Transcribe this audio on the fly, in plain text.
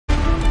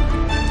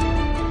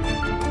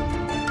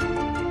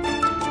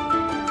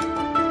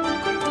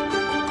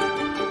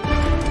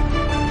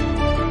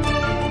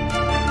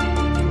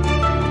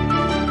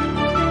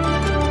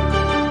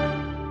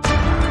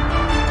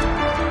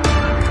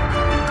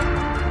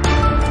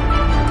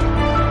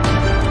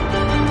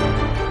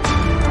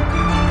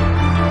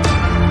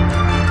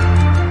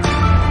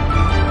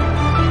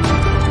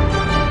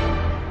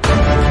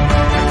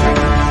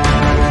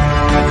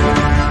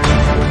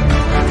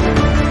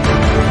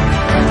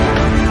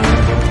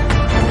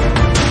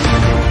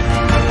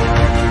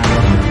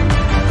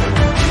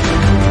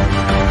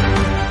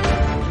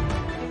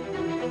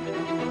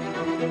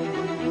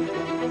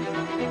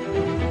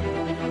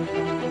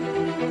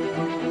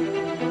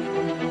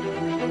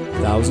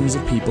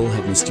people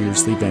have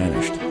mysteriously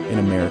vanished in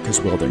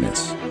America's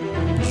wilderness.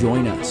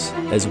 Join us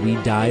as we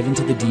dive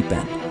into the deep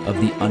end of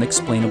the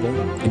unexplainable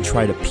and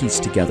try to piece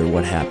together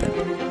what happened.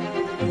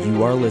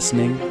 You are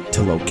listening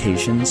to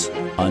Locations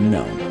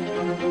Unknown.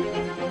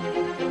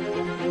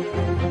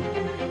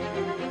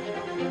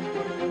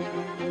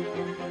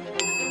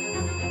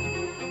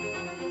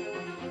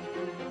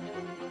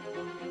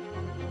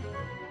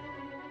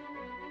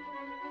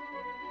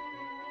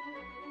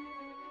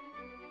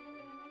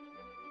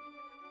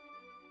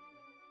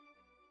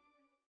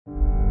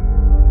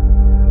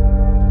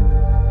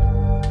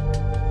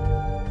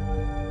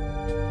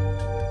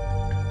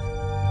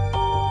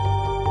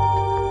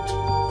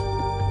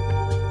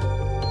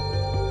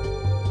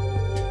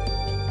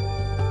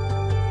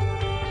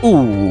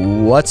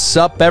 Ooh, what's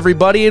up,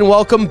 everybody, and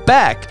welcome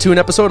back to an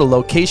episode of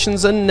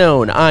Locations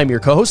Unknown. I'm your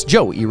co-host,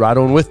 Joe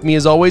Irado, and with me,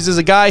 as always, is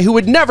a guy who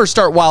would never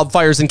start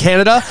wildfires in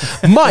Canada,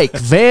 Mike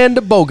Van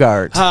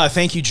Bogart.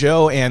 Thank you,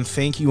 Joe, and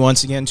thank you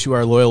once again to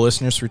our loyal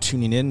listeners for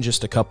tuning in.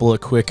 Just a couple of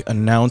quick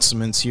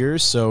announcements here.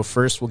 So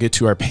first, we'll get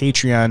to our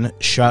Patreon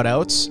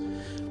shout-outs.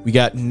 We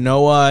got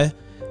Noah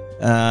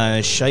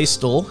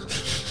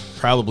Schiestel,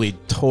 probably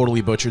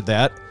totally butchered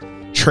that,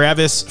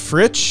 Travis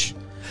Fritch,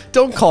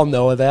 Don't call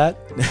Noah that.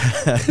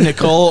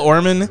 Nicole,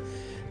 Orman,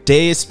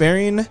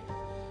 Spering,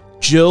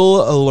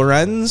 Jill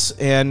Lorenz,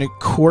 and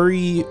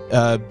Corrie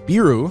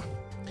Birrou.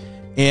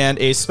 And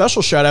a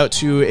special shout out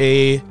to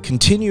a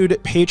continued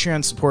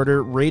Patreon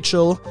supporter,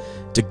 Rachel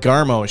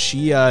DeGarmo.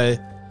 She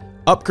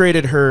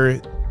upgraded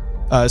her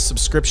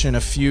subscription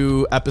a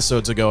few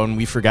episodes ago, and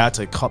we forgot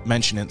to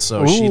mention it,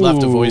 so she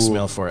left a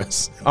voicemail for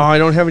us. Oh, I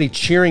don't have any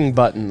cheering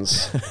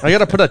buttons. I got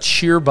to put a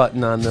cheer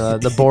button on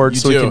the board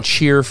so we can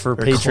cheer for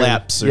Patreon.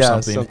 Claps or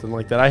something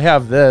like that. I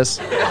have this.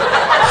 Thank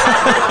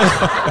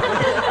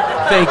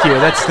you.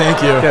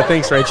 Thank you. Yeah,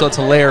 thanks, Rachel. It's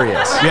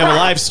hilarious. We have a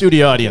live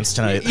studio audience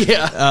tonight.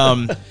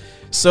 Yeah.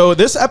 So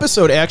this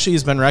episode actually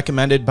has been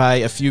recommended by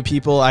a few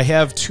people. I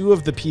have two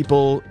of the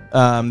people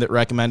that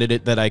recommended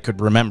it that I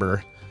could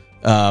remember.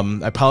 I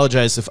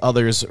apologize if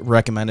others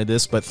recommended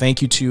this, but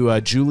thank you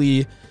to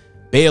Julie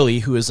Bailey,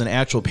 who is an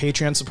actual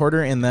Patreon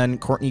supporter, and then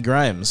Courtney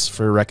Grimes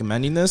for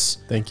recommending this.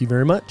 Thank you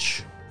very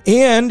much.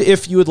 And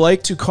if you would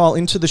like to call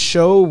into the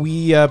show,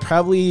 we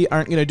probably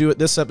aren't going to do it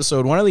this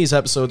episode. One of these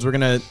episodes, we're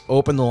going to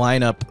open the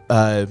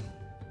lineup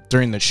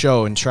during the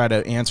show and try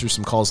to answer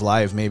some calls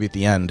live, maybe at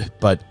the end.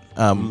 But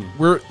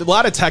we're a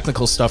lot of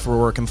technical stuff we're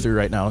working through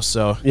right now.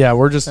 So yeah,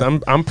 we're just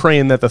I'm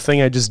praying that the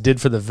thing I just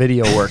did for the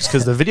video works,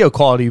 because the video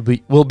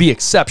quality will be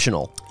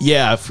exceptional.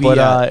 Yeah,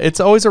 it's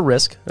always a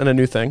risk and a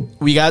new thing.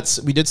 We did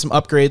some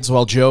upgrades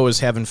while Joe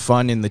was having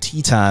fun in the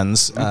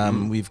Tetons.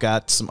 We've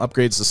got some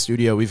upgrades to the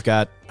studio. We've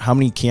got how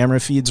many camera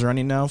feeds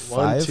running now?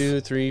 5? 1,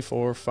 2, 3,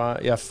 4,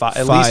 5. Yeah, 5.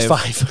 At least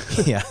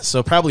 5. Yeah,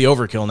 so probably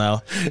overkill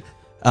now.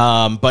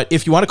 But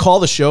if you want to call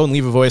the show and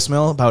leave a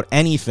voicemail about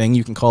anything,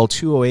 you can call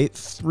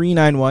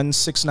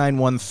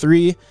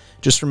 208-391-6913.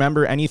 Just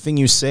remember, anything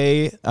you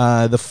say,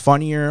 the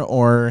funnier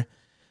or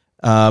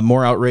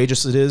more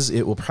outrageous it is,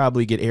 it will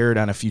probably get aired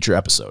on a future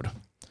episode.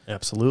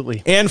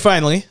 Absolutely. And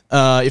finally,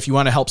 if you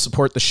want to help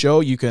support the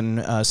show, you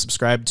can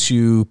subscribe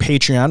to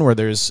Patreon, where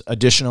there's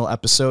additional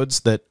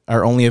episodes that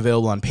are only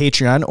available on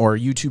Patreon, or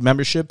YouTube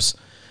memberships,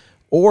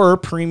 or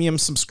premium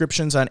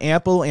subscriptions on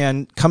Apple,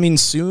 and coming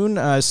soon,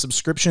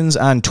 subscriptions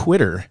on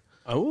Twitter.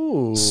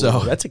 Oh, so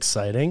that's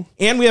exciting.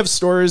 And we have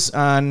stores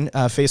on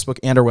Facebook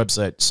and our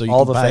website, so you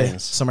can buy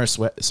some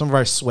of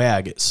our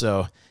swag.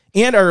 So,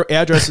 and our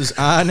address is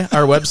on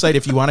our website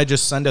if you want to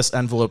just send us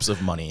envelopes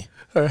of money.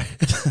 All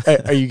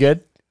right. Are you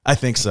good? I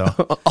think so.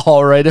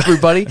 All right,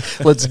 everybody,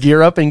 let's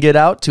gear up and get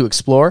out to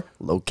explore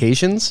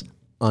Locations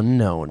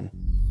Unknown.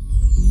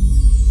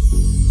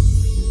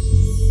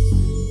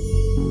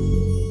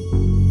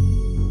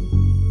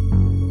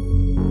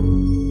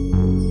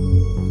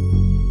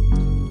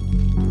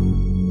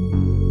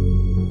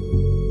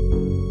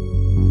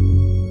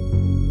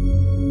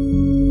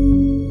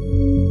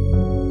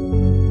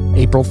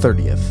 April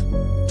 30th,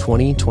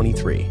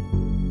 2023.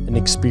 An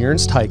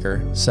experienced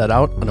hiker set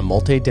out on a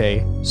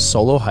multi-day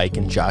solo hike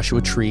in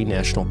Joshua Tree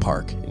National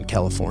Park in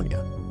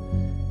California.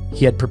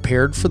 He had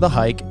prepared for the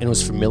hike and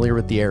was familiar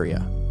with the area.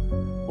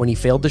 When he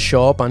failed to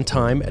show up on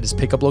time at his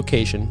pickup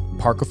location,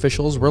 park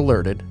officials were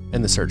alerted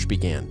and the search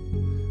began.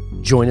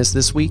 Join us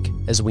this week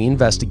as we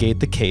investigate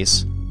the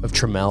case of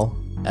Trammell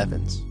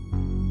Evans.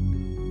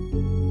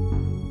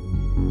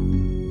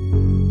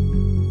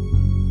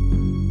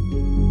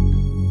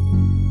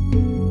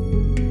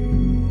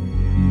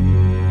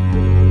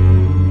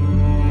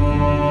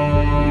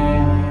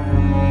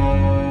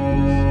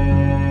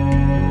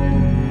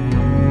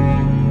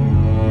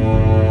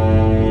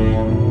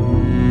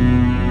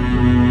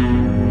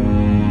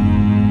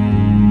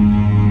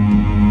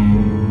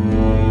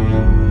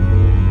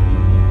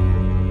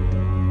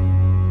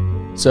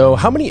 So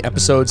how many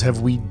episodes have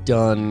we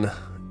done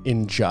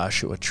in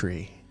Joshua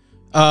Tree?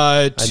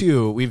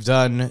 2. We've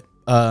done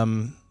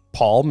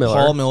Paul Miller.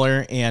 Paul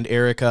Miller and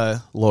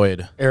Erica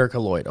Lloyd. Erica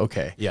Lloyd,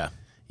 okay. Yeah.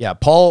 Yeah,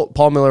 Paul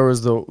Miller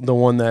was the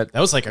one that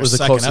was like our was the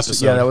second closest.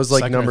 episode. Yeah, that was like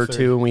Second or number third.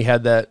 2, and we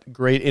had that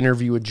great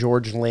interview with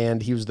George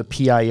Land. He was the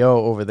PIO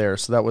over there,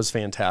 so that was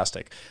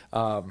fantastic.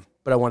 But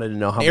I wanted to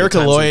know how Erica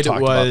many times we Lloyd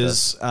talked about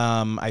this. was,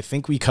 I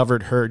think we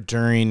covered her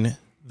during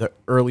the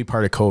early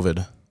part of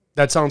COVID.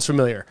 That sounds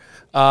familiar.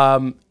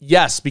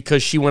 Yes,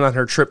 because she went on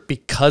her trip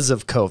because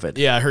of COVID.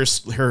 Yeah, her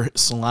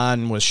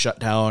salon was shut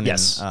down.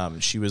 Yes.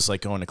 And she was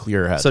like going to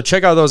clear her head. So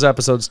check out those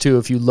episodes too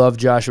if you love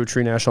Joshua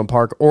Tree National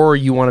Park or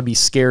you want to be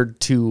scared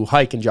to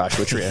hike in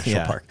Joshua Tree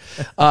National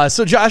Park.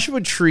 So Joshua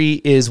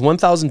Tree is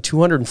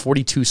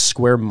 1,242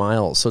 square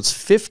miles. So it's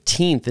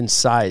 15th in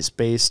size,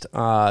 based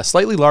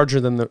slightly larger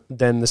than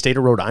the state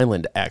of Rhode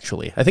Island,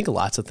 actually. I think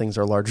lots of things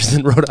are larger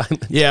than Rhode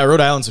Island. Yeah,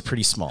 Rhode Island's a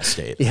pretty small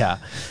state. Yeah.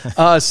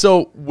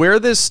 So where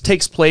this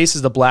takes place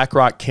is the Black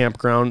Rock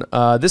Campground.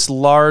 This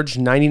large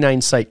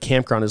 99-site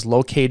campground is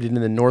located in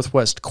the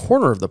northwest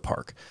corner of the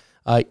park.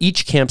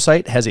 Each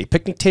campsite has a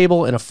picnic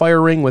table and a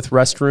fire ring with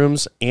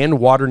restrooms and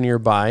water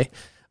nearby.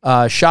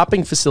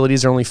 Shopping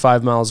facilities are only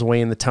 5 miles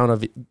away in the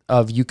town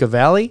of Yucca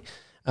Valley.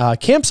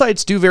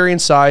 Campsites do vary in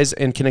size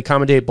and can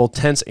accommodate both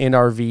tents and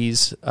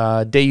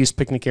RVs. Day-use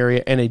picnic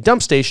area and a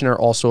dump station are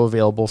also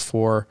available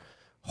for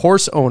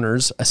horse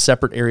owners. A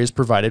separate area is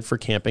provided for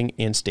camping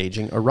and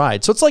staging a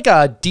ride. So it's like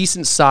a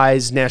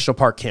decent-sized national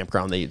park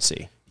campground that you'd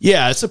see.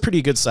 Yeah, it's a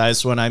pretty good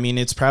sized one. I mean,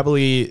 it's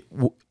probably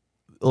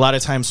a lot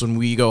of times when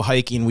we go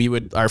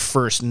hiking, our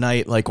first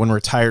night, like when we're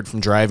tired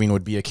from driving,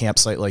 would be a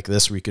campsite like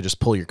this where you could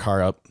just pull your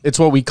car up. It's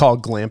what we call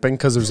glamping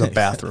because there's a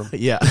bathroom.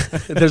 Yeah.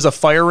 There's a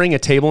fire ring, a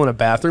table, and a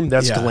bathroom.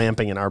 That's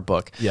glamping in our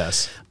book.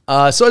 Yes.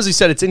 So as we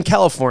said, it's in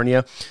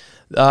California.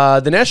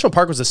 The national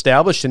park was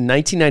established in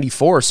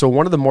 1994, so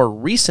one of the more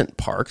recent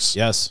parks.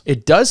 Yes.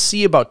 It does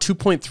see about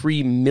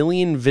 2.3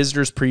 million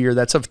visitors per year.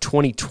 That's of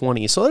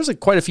 2020. So there's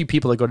quite a few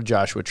people that go to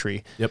Joshua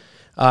Tree. Yep.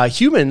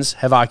 Humans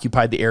have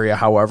occupied the area,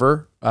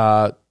 however,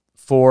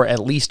 for at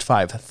least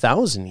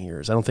 5,000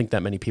 years. I don't think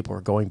that many people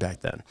were going back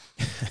then.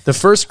 The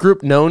first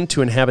group known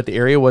to inhabit the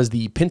area was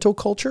the Pinto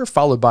culture,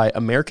 followed by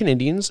American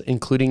Indians,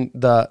 including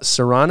the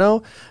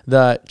Serrano,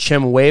 the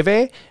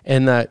Chemehueve,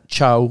 and the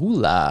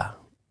Chaula.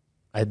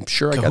 I'm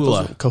sure I got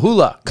those.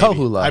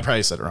 Kahula. I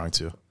probably said it wrong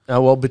too.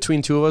 Well,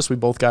 between two of us, we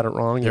both got it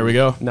wrong. There we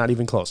go. Not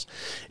even close.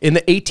 In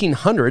the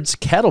 1800s,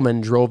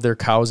 cattlemen drove their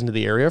cows into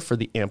the area for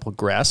the ample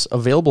grass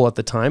available at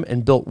the time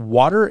and built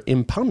water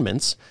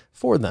impoundments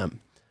for them.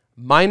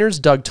 Miners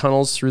dug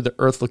tunnels through the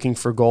earth looking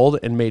for gold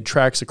and made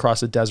tracks across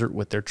the desert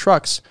with their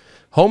trucks.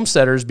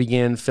 Homesteaders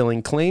began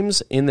filling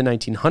claims in the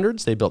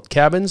 1900s. They built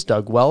cabins,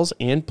 dug wells,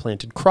 and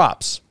planted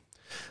crops.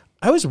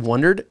 I always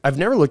wondered, I've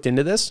never looked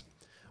into this,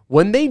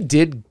 when they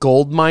did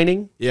gold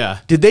mining,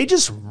 did they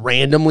just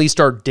randomly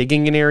start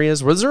digging in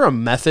areas? Was there a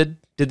method?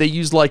 Did they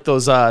use like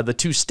those the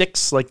two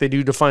sticks like they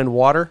do to find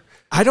water?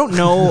 I don't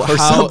know or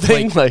how,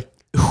 something like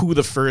who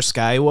the first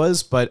guy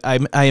was, but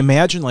I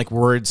imagine like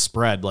word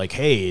spread like,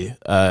 hey,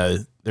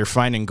 they're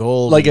finding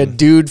gold. Like a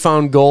dude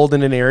found gold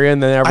in an area,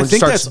 and then everyone I think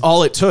starts, that's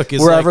all it took.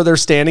 Is wherever they're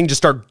standing,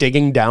 just start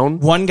digging down.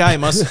 One guy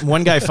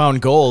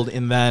found gold,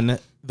 and then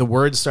the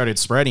word started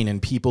spreading,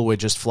 and people would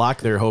just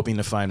flock there hoping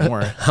to find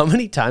more. How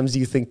many times do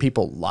you think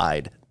people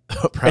lied?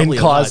 Probably and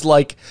caused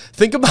like,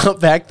 think about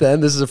back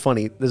then. This is a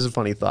funny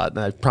thought, and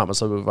I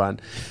promise I'll move on.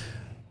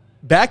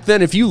 Back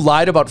then, if you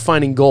lied about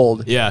finding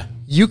gold,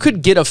 you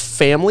could get a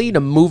family to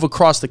move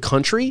across the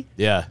country.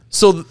 Yeah.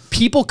 So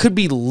people could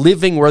be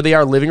living where they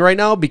are living right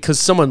now because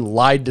someone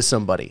lied to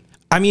somebody.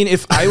 I mean,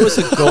 if I was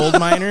a gold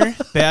miner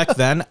back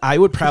then, I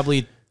would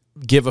probably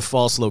give a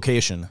false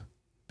location.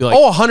 Be like,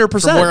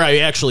 100%. From where I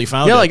actually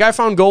found it. Yeah, like I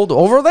found gold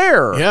over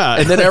there. Yeah.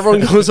 And then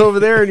everyone goes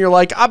over there and you're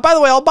like, by the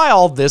way, I'll buy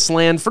all this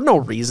land for no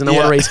reason. I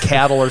want to raise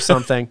cattle or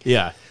something.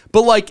 Yeah.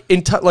 But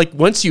like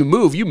once you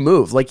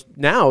move. Like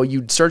now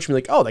you'd search me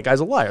like, oh, that guy's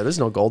a liar. There's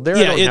no gold there.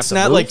 Yeah, it's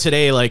not like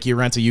today, like you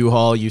rent a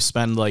U-Haul, you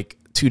spend like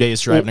 2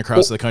 days driving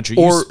across the country.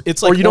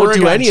 It's like or you don't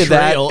do any of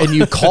that Trail. and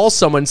you call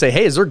someone and say,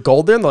 hey, is there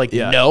gold there? And they're like,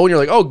 no. And you're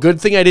like, oh, good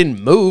thing I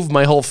didn't move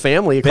my whole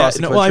family across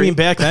the country. Well, I mean,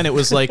 back then it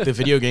was like the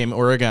video game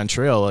Oregon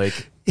Trail.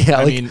 Like, yeah,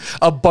 I like mean,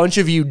 a bunch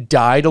of you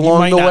died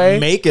along the way.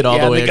 Make it all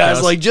the way. And the guy's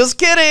across. like, just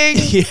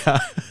kidding. Yeah.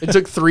 It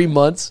took 3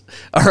 months.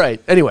 All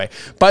right. Anyway,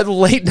 by the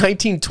late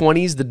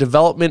 1920s, the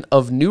development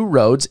of new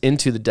roads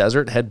into the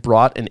desert had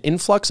brought an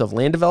influx of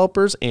land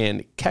developers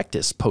and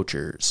cactus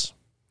poachers.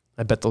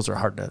 I bet those are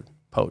hard to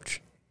poach.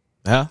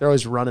 Yeah. They're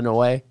always running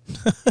away.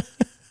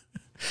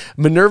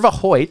 Minerva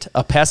Hoyt,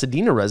 a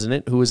Pasadena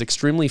resident who was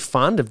extremely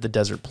fond of the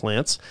desert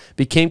plants,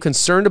 became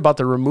concerned about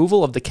the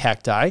removal of the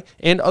cacti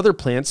and other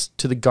plants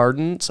to the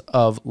gardens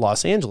of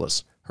Los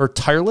Angeles. Her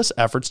tireless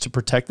efforts to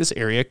protect this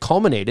area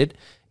culminated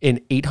in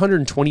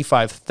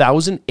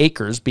 825,000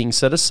 acres being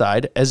set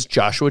aside as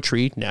Joshua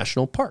Tree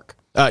National Park.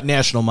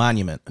 National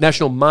Monument.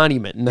 National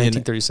Monument in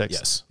 1936.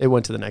 Yes. It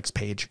went to the next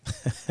page.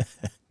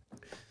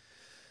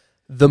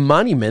 The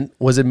monument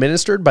was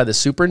administered by the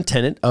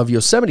superintendent of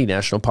Yosemite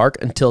National Park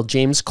until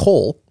James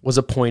Cole was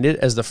appointed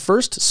as the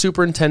first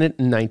superintendent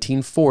in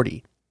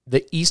 1940.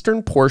 The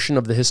eastern portion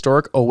of the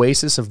historic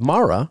oasis of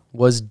Mara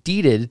was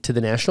deeded to the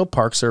National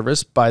Park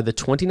Service by the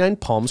 29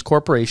 Palms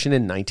Corporation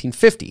in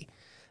 1950.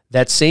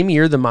 That same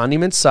year, the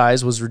monument's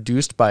size was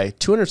reduced by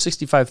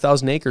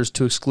 265,000 acres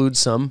to exclude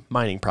some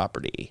mining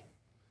property.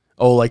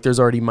 Oh, like there's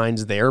already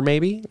mines there,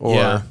 maybe? Or,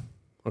 yeah.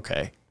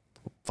 Okay,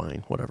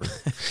 fine, whatever.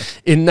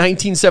 In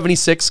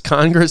 1976,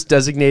 Congress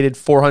designated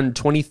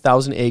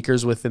 420,000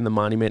 acres within the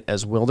monument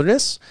as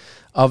wilderness.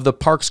 Of the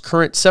park's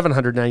current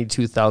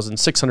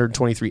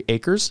 792,623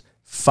 acres,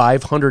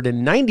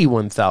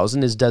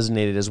 591,000 is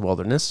designated as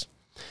wilderness.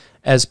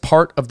 As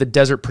part of the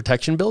Desert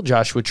Protection Bill,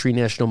 Joshua Tree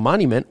National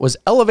Monument was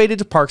elevated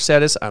to park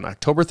status on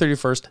October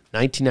 31st,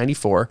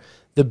 1994.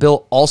 The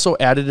bill also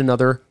added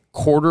another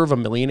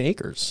 250,000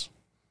 acres.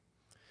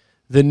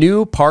 The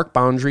new park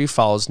boundary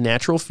follows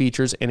natural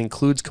features and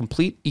includes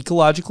complete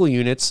ecological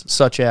units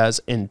such as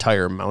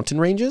entire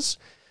mountain ranges.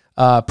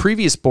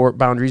 Previous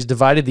boundaries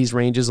divided these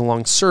ranges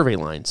along survey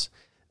lines.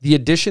 The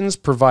additions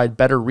provide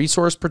better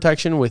resource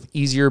protection with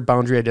easier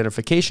boundary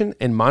identification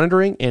and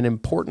monitoring and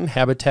important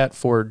habitat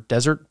for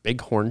desert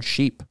bighorn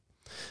sheep.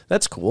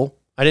 That's cool.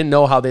 I didn't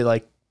know how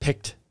they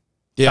picked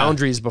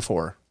boundaries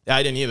before.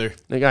 I didn't either.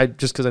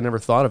 Just because I never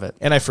thought of it.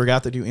 And I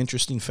forgot to do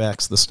interesting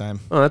facts this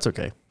time. Oh, that's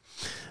okay.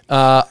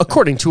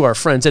 According to our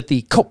friends at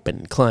the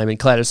Köppen Climate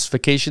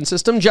Classification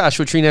System,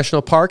 Joshua Tree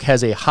National Park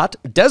has a hot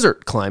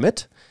desert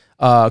climate.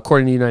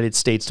 According to the United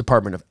States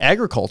Department of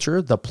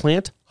Agriculture, the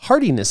plant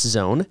hardiness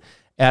zone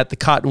at the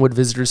Cottonwood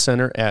Visitor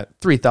Center at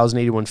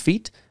 3,081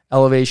 feet.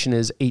 Elevation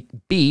is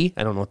 8B.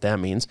 I don't know what that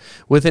means.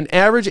 With an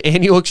average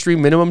annual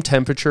extreme minimum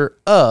temperature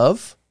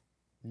of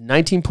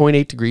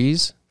 19.8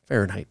 degrees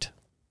Fahrenheit.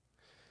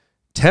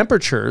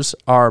 Temperatures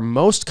are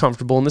most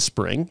comfortable in the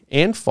spring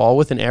and fall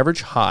with an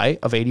average high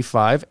of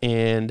 85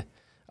 and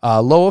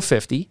low of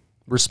 50.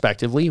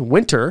 Respectively.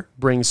 Winter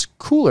brings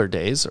cooler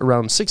days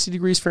around 60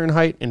 degrees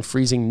Fahrenheit and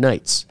freezing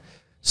nights.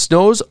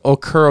 Snows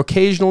occur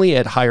occasionally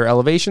at higher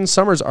elevations.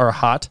 Summers are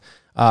hot,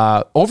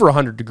 over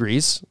 100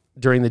 degrees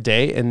during the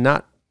day and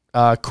not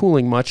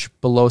cooling much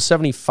below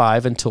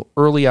 75 until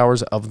early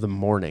hours of the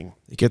morning.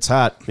 It gets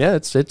hot. Yeah,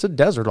 it's a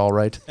desert, all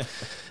right.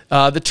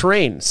 The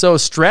terrain. So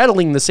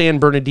straddling the San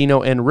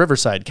Bernardino and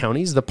Riverside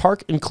counties, the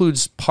park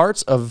includes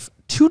parts of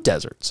two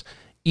deserts,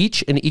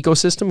 each an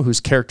ecosystem whose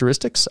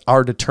characteristics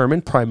are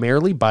determined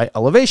primarily by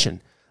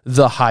elevation,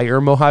 the higher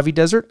Mojave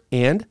Desert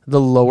and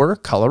the lower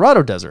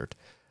Colorado Desert.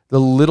 The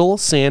Little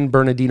San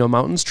Bernardino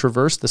Mountains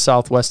traverse the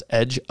southwest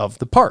edge of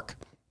the park.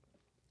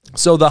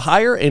 So the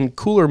higher and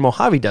cooler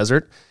Mojave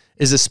Desert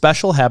is a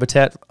special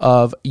habitat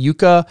of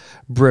Yucca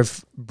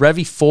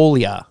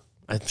brevifolia.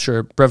 I'm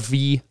sure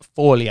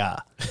brevifolia.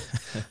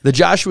 The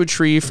Joshua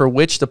tree for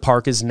which the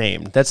park is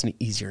named. That's an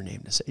easier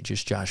name to say,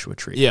 just Joshua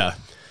tree. Yeah.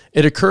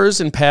 It occurs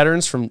in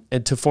patterns from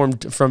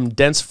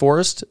dense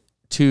forest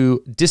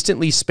to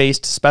distantly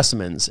spaced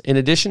specimens. In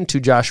addition to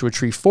Joshua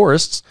tree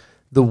forests,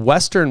 the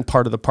western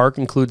part of the park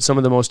includes some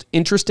of the most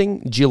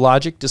interesting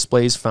geologic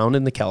displays found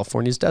in the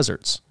California's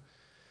deserts.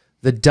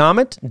 The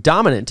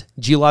dominant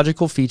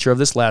geological feature of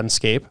this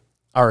landscape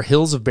are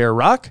hills of bare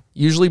rock,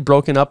 usually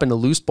broken up into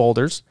loose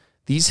boulders.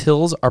 These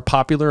hills are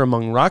popular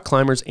among rock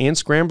climbers and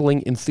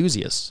scrambling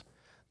enthusiasts.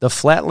 The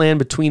flat land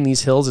between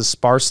these hills is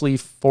sparsely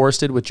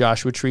forested with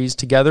Joshua trees.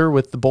 Together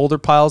with the boulder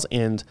piles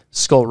and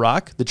skull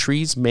rock, the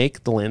trees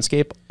make the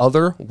landscape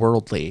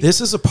otherworldly.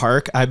 This is a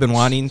park I've been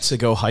wanting to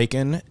go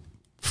hiking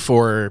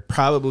for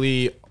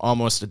probably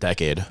almost a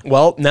decade.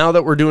 Well, now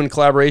that we're doing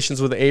collaborations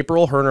with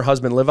April, her and her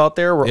husband live out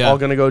there. We're all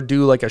going to go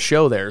do like a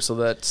show there. So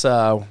that's we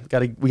got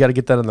to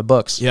get that in the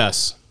books.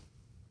 Yes.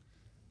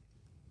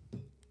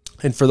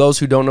 And for those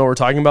who don't know what we're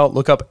talking about,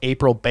 look up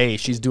April Bay.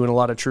 She's doing a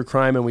lot of true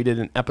crime, and we did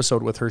an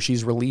episode with her.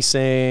 She's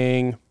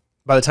releasing,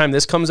 by the time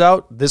this comes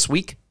out, this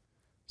week.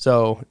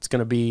 So it's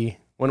going to be,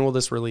 when will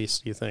this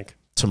release, do you think?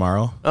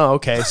 Tomorrow. Oh,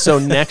 okay. So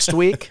next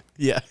week?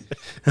 Yeah.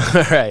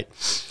 All right.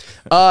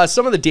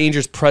 Some of the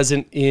dangers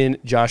present in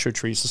Joshua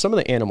trees. So some of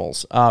the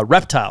animals.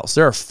 Reptiles.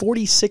 There are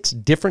 46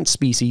 different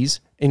species,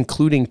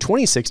 including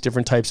 26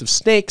 different types of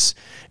snakes.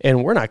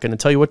 And we're not going to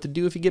tell you what to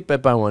do if you get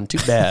bit by one.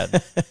 Too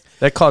bad.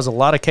 That caused a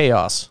lot of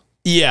chaos.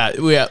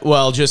 Yeah.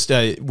 Well, just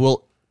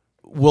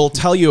we'll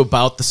tell you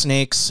about the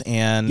snakes,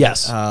 and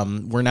yes,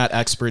 we're not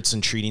experts in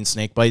treating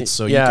snake bites,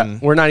 so yeah, you can.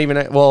 We're not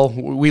even. Well,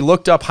 we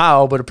looked up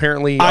how, but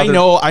apparently I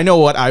know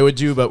what I would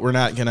do, but we're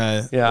not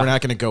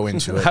gonna go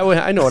into it.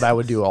 I know what I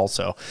would do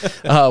also.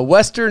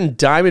 Western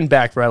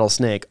diamondback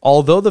rattlesnake.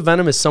 Although the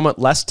venom is somewhat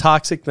less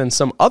toxic than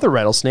some other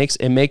rattlesnakes,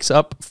 it makes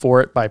up for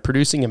it by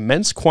producing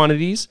immense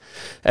quantities.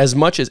 As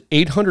much as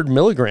 800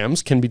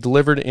 milligrams can be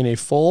delivered in a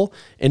full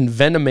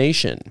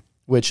envenomation,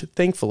 which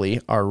thankfully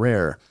are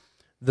rare.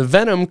 The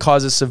venom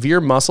causes severe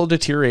muscle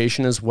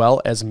deterioration as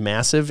well as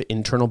massive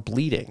internal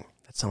bleeding.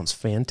 That sounds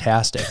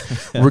fantastic.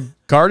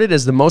 Regarded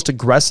as the most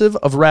aggressive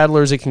of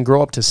rattlers, it can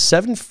grow up to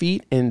 7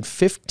 feet and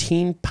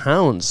 15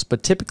 pounds,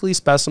 but typically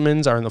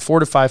specimens are in the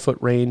 4 to 5 foot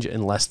range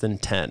and less than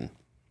 10.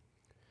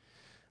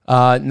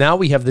 Now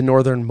we have the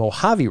northern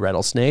Mojave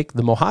rattlesnake.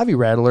 The Mojave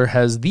rattler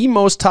has the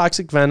most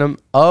toxic venom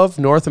of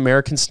North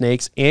American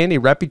snakes and a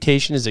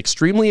reputation is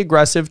extremely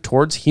aggressive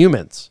towards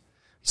humans.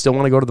 Still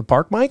want to go to the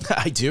park, Mike?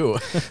 I do.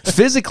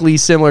 Physically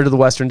similar to the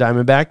western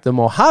diamondback, the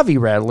Mojave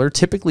rattler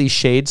typically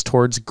shades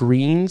towards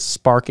green,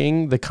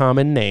 sparking the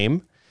common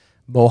name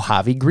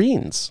Mojave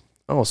greens.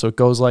 Oh, so it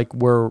goes like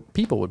where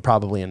people would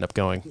probably end up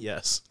going.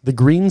 Yes. The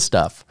green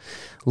stuff.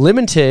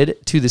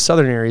 Limited to the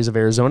southern areas of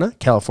Arizona,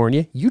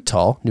 California,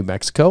 Utah, New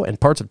Mexico, and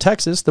parts of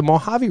Texas, the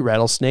Mojave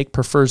rattlesnake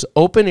prefers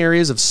open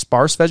areas of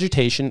sparse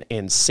vegetation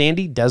and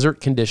sandy desert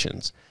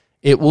conditions.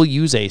 It will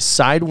use a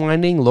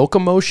sidewinding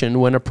locomotion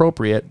when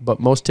appropriate,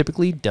 but most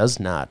typically does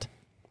not.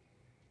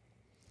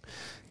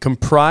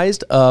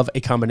 Comprised of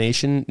a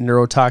combination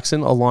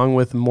neurotoxin along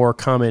with more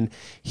common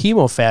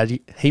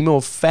hemophagic,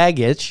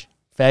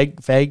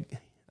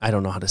 I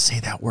don't know how to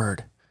say that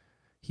word.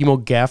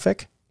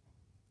 Hemogaphic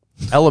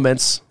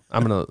elements.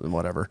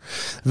 Whatever.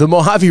 The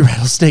Mojave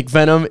rattlesnake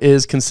venom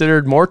is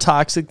considered more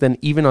toxic than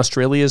even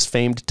Australia's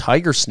famed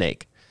tiger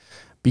snake.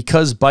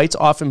 Because bites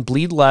often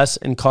bleed less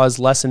and cause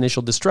less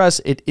initial distress,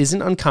 it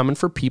isn't uncommon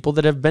for people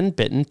that have been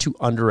bitten to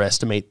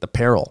underestimate the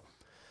peril.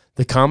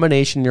 The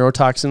combination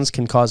neurotoxins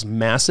can cause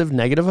massive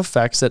negative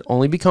effects that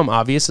only become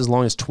obvious as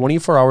long as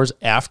 24 hours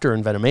after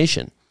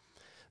envenomation.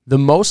 The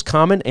most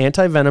common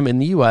anti-venom in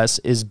the U.S.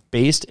 is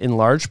based in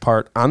large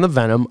part on the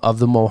venom of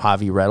the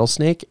Mojave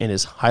rattlesnake and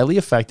is highly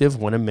effective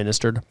when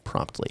administered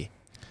promptly.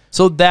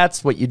 So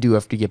that's what you do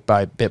after you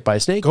get bit by a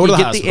snake. Go to the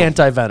get hospital. the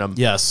anti-venom.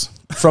 Yes.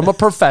 From a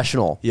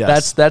professional.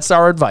 Yes. That's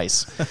our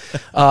advice.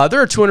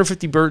 There are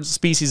 250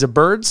 species of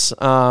birds.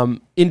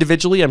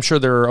 Individually, I'm sure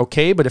they're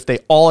okay, but if they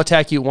all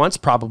attack you at once,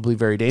 probably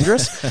very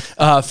dangerous.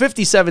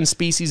 57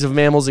 species of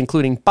mammals,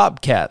 including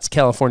bobcats,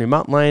 California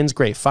mountain lions,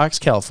 gray fox,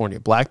 California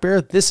black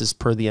bear. This is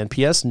per the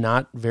NPS,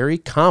 not very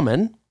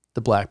common,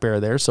 the black bear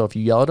there. So if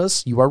you yell at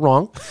us, you are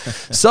wrong.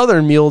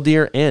 Southern mule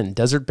deer and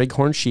desert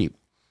bighorn sheep.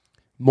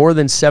 More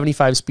than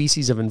 75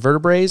 species of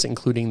invertebrates,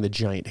 including the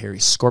giant hairy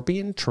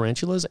scorpion,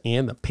 tarantulas,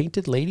 and the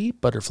painted lady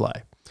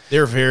butterfly.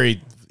 They're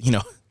very,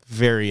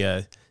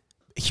 very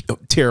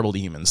terrible to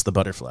humans, the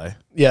butterfly.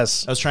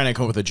 Yes. I was trying to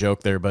come up with a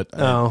joke there, but...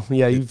 oh,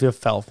 yeah, you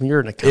fell. You're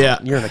an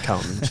accountant. Yeah. You're an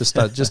accountant.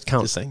 Just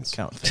count things.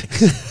 Count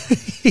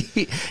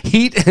things.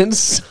 Heat and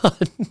sun.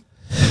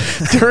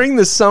 During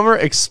the summer,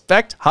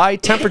 expect high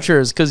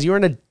temperatures because you're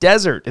in a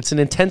desert. It's an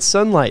intense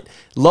sunlight.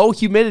 Low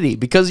humidity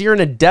because you're in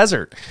a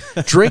desert.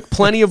 Drink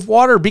plenty of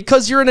water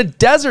because you're in a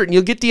desert and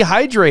you'll get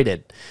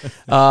dehydrated.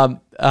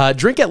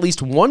 Drink at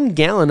least 1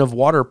 gallon of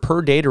water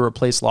per day to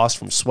replace loss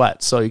from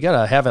sweat. So you got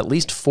to have at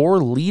least 4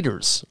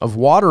 liters of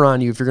water on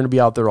you if you're going to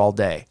be out there all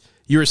day.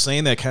 You were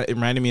saying that it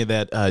reminded me of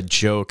that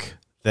joke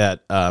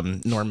that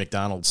Norm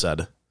Macdonald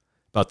said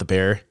about the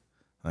bear.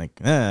 Like,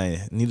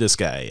 I need this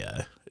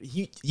guy.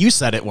 You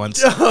said it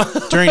once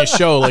during a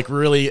show. Like,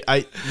 really,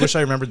 I wish I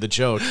remembered the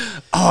joke.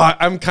 Oh,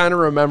 I'm kind of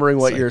remembering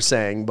what you're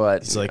saying,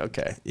 but he's like,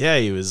 okay. Yeah,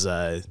 he was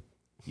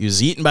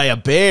eaten by a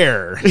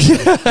bear.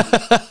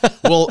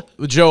 Well,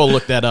 Joe will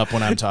look that up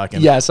when I'm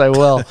talking. Yes, I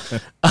will.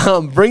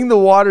 Bring the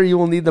water you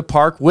will need the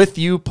park with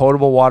you.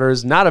 Potable water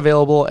is not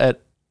available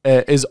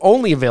is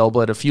only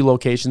available at a few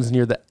locations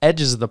near the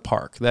edges of the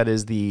park. That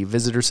is the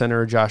Visitor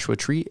Center Joshua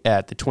Tree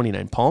at the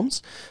 29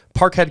 Palms,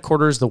 Park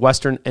Headquarters, the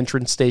Western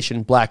Entrance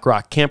Station, Black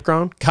Rock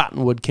Campground,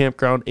 Cottonwood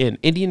Campground, and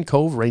Indian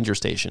Cove Ranger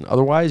Station.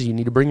 Otherwise, you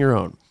need to bring your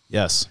own.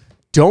 Yes.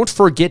 Don't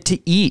forget to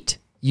eat.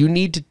 You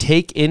need to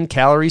take in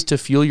calories to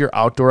fuel your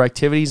outdoor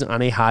activities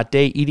on a hot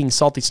day. Eating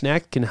salty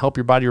snacks can help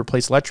your body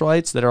replace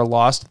electrolytes that are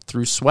lost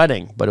through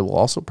sweating, but it will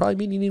also probably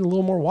mean you need a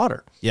little more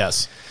water.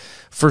 Yes.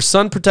 For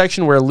sun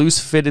protection, wear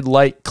loose-fitted,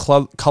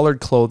 light-colored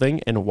clothing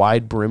and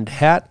wide-brimmed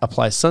hat.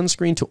 Apply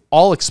sunscreen to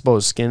all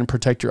exposed skin.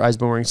 Protect your eyes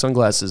by wearing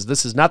sunglasses.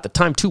 This is not the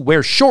time to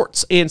wear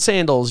shorts and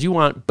sandals. You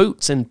want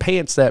boots and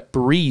pants that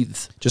breathe.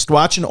 Just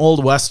watch an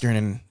old Western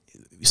and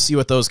see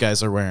what those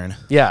guys are wearing.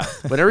 Yeah.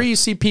 Whenever you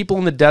see people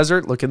in the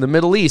desert, look in the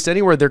Middle East,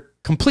 anywhere, they're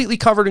completely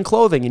covered in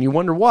clothing, and you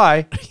wonder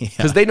why,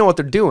 because they know what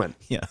they're doing.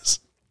 Yes.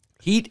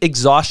 Heat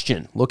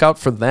exhaustion. Look out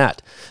for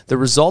that. The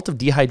result of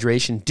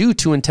dehydration due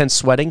to intense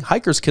sweating,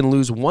 hikers can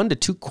lose 1 to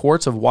 2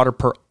 quarts of water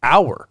per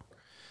hour.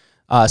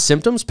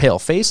 Symptoms, pale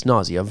face,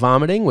 nausea,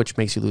 vomiting, which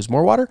makes you lose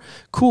more water,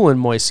 cool and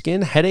moist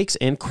skin, headaches,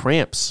 and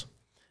cramps.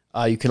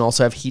 You can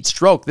also have heat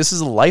stroke. This is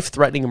a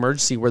life-threatening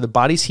emergency where the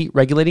body's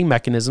heat-regulating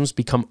mechanisms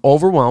become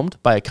overwhelmed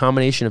by a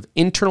combination of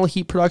internal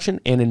heat production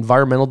and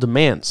environmental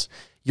demands.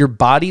 Your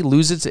body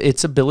loses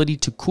its ability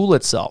to cool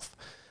itself.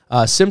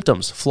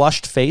 Symptoms,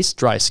 flushed face,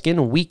 dry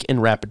skin, weak and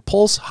rapid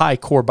pulse, high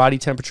core body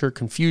temperature,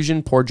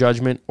 confusion, poor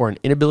judgment, or an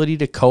inability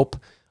to cope,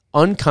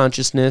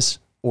 unconsciousness,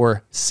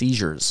 or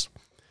seizures.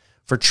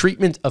 For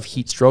treatment of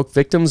heat stroke,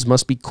 victims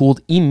must be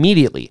cooled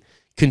immediately.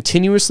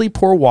 Continuously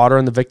pour water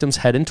on the victim's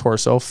head and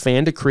torso,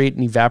 fan to create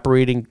an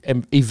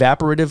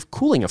evaporative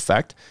cooling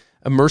effect,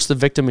 immerse the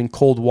victim in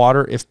cold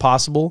water if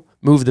possible,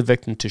 move the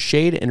victim to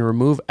shade, and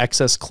remove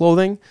excess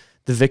clothing.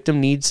 The victim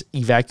needs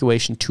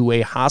evacuation to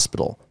a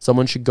hospital.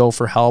 Someone should go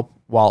for help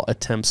while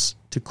attempts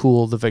to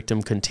cool the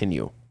victim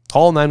continue.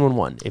 Call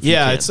 911 if you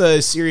can. It's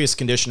a serious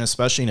condition,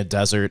 especially in a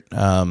desert.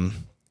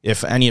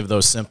 If any of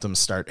those symptoms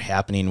start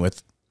happening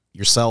with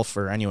yourself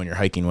or anyone you're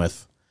hiking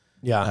with,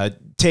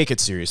 take it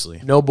seriously.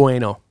 No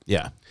bueno.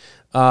 Yeah.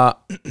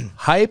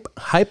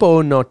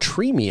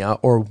 Hyponatremia,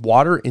 or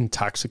water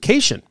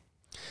intoxication,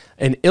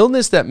 an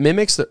illness that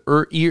mimics the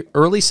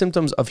early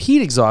symptoms of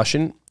heat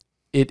exhaustion.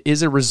 It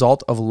is a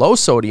result of low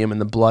sodium in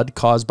the blood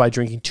caused by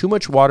drinking too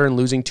much water and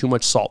losing too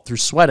much salt through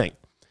sweating.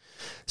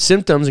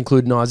 Symptoms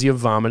include nausea,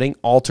 vomiting,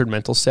 altered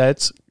mental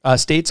states,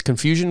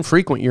 confusion,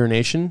 frequent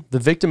urination. The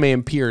victim may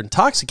appear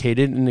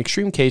intoxicated, and in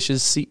extreme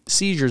cases,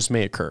 seizures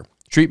may occur.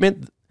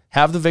 Treatment: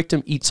 have the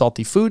victim eat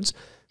salty foods,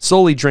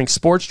 slowly drink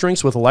sports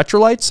drinks with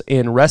electrolytes,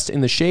 and rest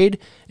in the shade.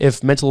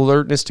 If mental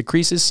alertness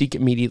decreases, seek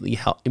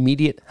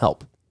immediate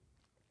help.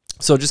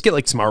 So just get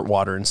like smart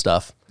water and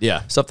stuff.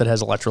 Yeah. Stuff that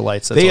has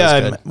electrolytes. That's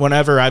always good.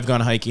 Whenever I've gone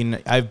hiking,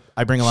 I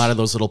bring a lot of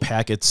those little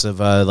packets of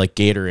like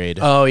Gatorade.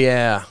 Oh,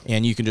 yeah.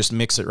 And you can just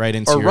mix it right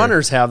into Or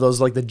runners have those,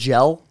 like the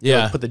gel.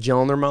 Yeah. Put the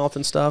gel in their mouth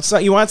and stuff. So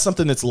you want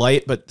something that's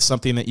light, but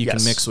something that you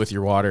can mix with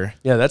your water.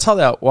 Yeah, that's how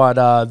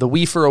the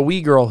wee for a wee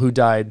girl who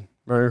died.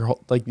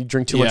 Like you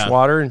drink too much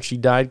water and she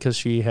died because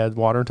she had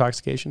water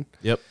intoxication.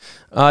 Yep.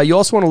 You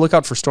also want to look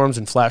out for storms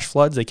and flash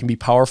floods. They can be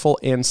powerful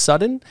and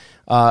sudden,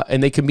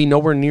 and they can be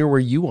nowhere near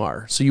where you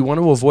are. So you want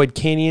to avoid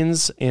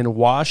canyons and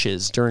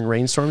washes during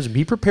rainstorms and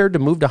be prepared to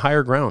move to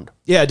higher ground.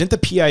 Yeah, didn't the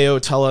PIO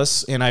tell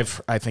us, and I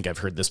think I've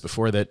heard this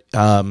before, that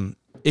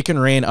it can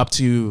rain up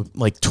to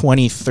like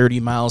 20,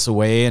 30 miles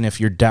away, and if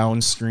you're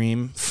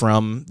downstream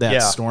from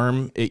that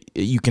storm,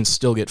 you can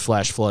still get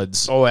flash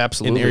floods. Oh,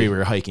 absolutely. In the area where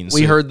you're hiking.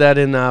 We heard that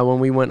in when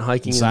we went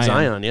hiking in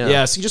Zion.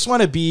 Yeah, so you just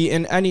want to be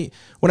in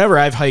whenever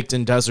I've hiked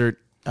in desert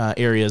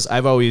areas,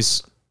 I've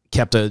always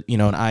kept an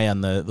eye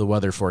on the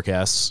weather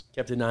forecasts.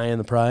 Kept an eye on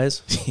the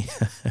prize.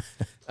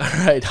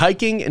 All right,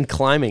 hiking and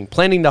climbing.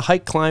 Planning to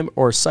hike, climb,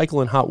 or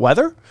cycle in hot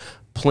weather?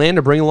 Plan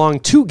to bring along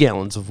 2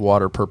 gallons of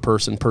water per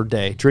person per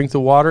day. Drink the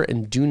water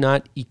and do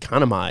not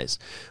economize.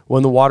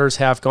 When the water is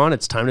half gone,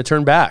 it's time to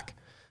turn back.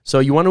 So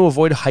you want to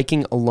avoid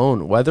hiking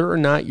alone. Whether or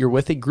not you're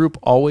with a group,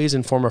 always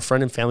inform a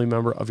friend and family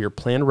member of your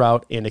planned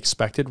route and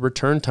expected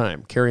return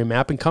time. Carry a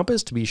map and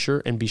compass to be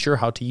sure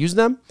how to use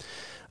them.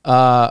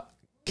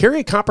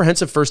 Carry a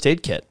comprehensive first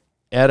aid kit.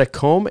 Add a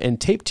comb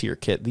and tape to your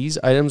kit. These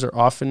items are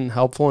often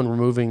helpful in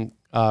removing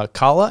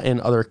kala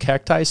and other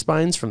cacti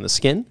spines from the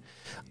skin.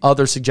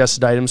 Other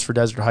suggested items for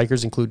desert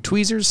hikers include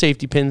tweezers,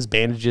 safety pins,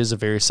 bandages of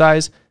various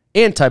size,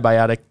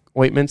 antibiotic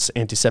ointments,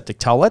 antiseptic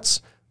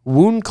towelettes,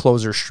 wound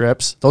closer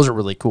strips. Those are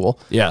really cool.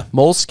 Yeah.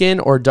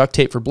 Moleskin or duct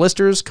tape for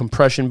blisters,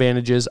 compression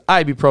bandages,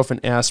 ibuprofen,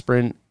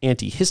 aspirin,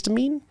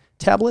 antihistamine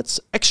tablets,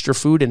 extra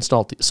food and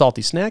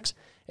salty snacks,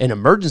 an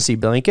emergency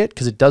blanket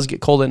because it does get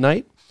cold at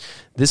night.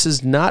 This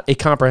is not a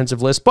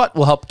comprehensive list, but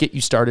will help get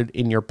you started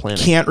in your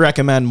planning. Can't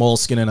recommend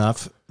moleskin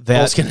enough.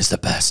 Moleskin is the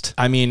best.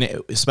 I mean,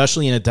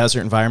 especially in a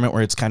desert environment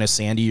where it's kind of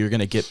sandy, you're going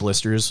to get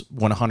blisters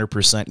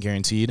 100%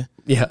 guaranteed.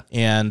 Yeah.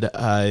 And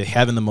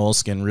having the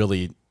moleskin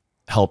really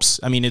helps.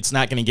 I mean, it's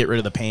not going to get rid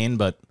of the pain,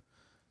 but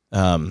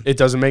it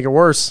doesn't make it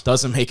worse.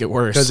 Doesn't make it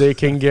worse. Because it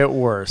can get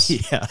worse.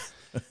 Yeah.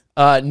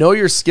 Know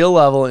your skill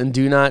level and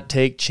do not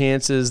take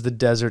chances. The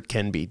desert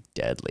can be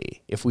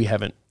deadly if we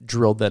haven't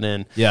drilled that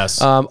in.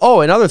 Yes. And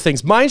other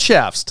things. Mine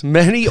shafts.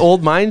 Many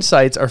old mine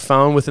sites are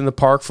found within the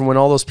park from when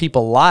all those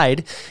people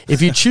lied.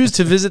 If you choose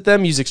to visit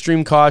them, use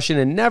extreme caution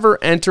and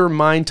never enter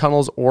mine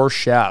tunnels or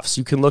shafts.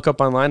 You can look up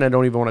online. I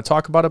don't even want to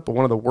talk about it, but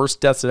one of the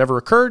worst deaths that ever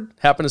occurred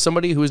happened to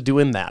somebody who was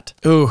doing that.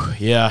 Ooh,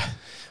 yeah.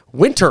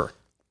 Winter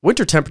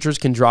temperatures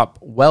can drop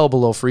well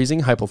below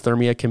freezing.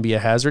 Hypothermia can be a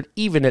hazard,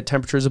 even at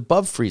temperatures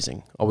above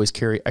freezing. Always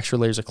carry extra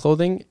layers of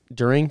clothing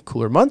during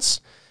cooler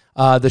months.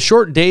 The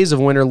short days of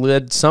winter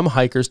led some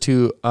hikers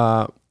to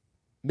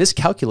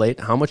miscalculate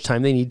how much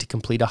time they need to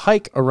complete a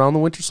hike around the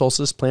winter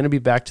solstice. Plan to be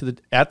back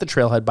at the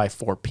trailhead by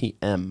 4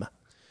 p.m.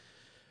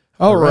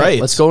 All right.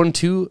 Let's go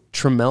into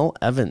Trammell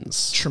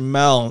Evans.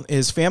 Trammell.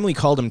 His family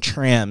called him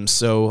Tram,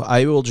 so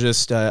I will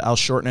just I'll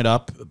shorten it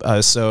up.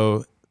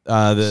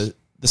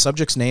 The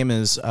subject's name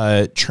is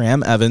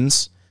Trammell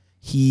Evans.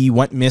 He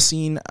went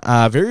missing.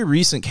 Very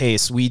recent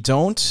case. We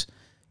don't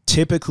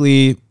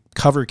typically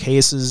cover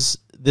cases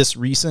this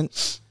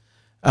recent.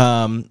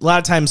 A lot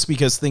of times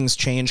because things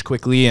change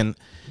quickly, and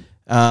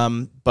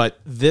but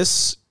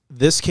this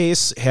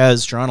case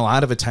has drawn a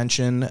lot of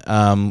attention.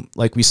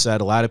 Like we said,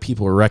 a lot of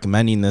people were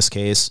recommending this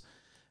case.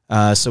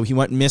 So he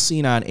went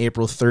missing on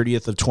April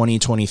 30th of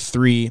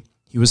 2023.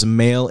 He was a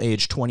male,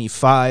 age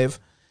 25.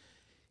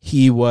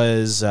 He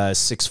was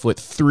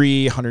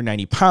 6'3",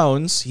 190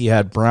 pounds. He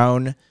had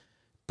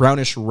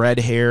brownish red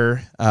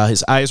hair.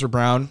 His eyes were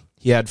brown.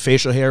 He had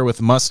facial hair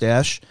with a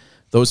mustache.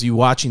 Those of you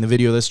watching the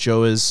video, this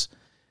Joe is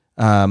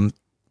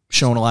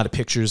showing a lot of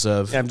pictures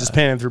of. Yeah, I'm just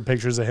panning through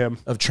pictures of him.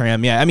 Of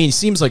Tram. Yeah, I mean, he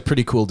seems like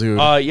pretty cool dude.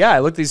 Yeah, I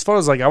looked at these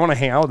photos like I want to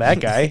hang out with that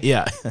guy.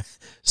 Yeah.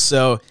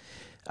 So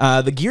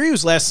the gear he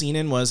was last seen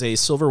in was a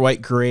silver,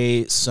 white,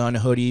 gray sun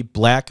hoodie,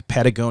 black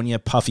Patagonia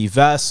puffy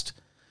vest,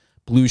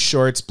 blue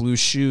shorts, blue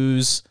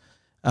shoes.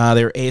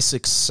 They were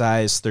Asics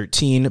size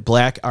 13,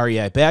 black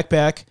REI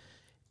backpack,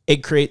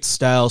 egg crate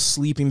style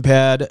sleeping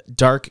pad,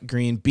 dark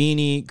green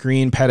beanie,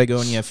 green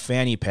Patagonia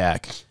fanny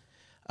pack.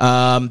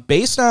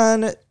 Based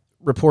on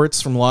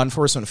reports from law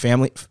enforcement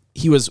family,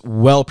 he was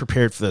well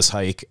prepared for this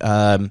hike.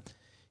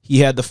 He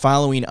had the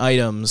following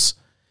items.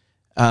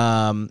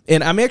 And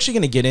I'm actually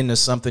going to get into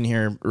something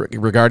here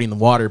regarding the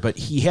water, but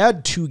he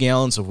had 2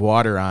 gallons of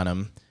water on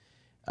him.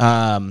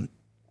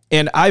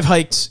 And I've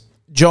hiked,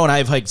 Joe and I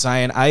have hiked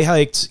Zion. I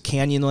hiked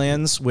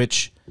Canyonlands,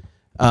 which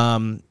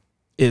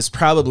is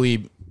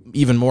probably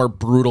even more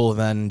brutal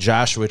than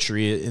Joshua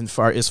Tree as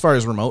far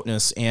as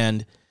remoteness.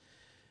 And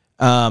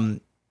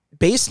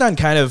based on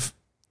kind of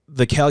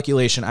the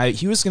calculation,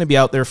 he was going to be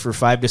out there for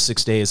 5 to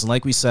 6 days. And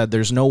like we said,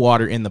 there's no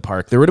water in the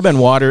park. There would have been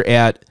water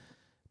at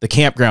the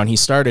campground he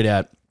started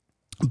at.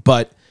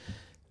 But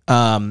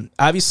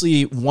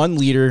obviously 1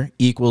 liter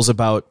equals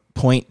about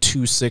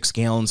 0.26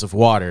 gallons of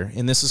water.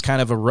 And this is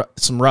kind of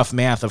some rough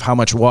math of how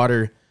much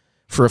water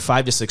for a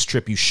 5 to 6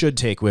 trip you should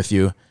take with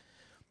you.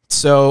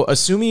 So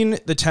assuming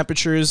the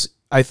temperatures,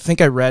 I think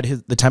I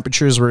read the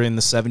temperatures were in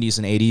the 70s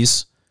and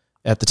 80s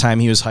at the time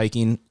he was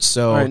hiking.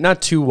 So All right,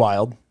 not too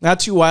wild. Not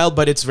too wild,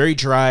 but it's very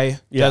dry,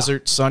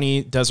 desert,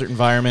 sunny, desert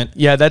environment.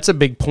 Yeah, that's a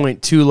big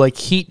point too. Like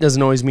heat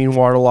doesn't always mean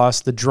water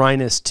loss, the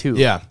dryness too.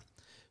 Yeah.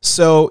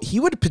 So he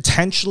would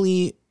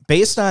potentially,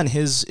 based on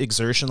his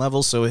exertion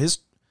level, so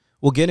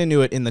we'll get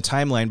into it in the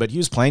timeline, but he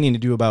was planning to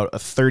do about a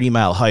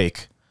 30-mile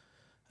hike.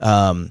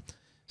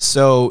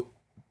 So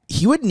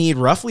he would need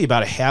roughly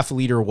about a half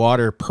liter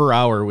water per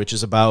hour, which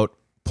is about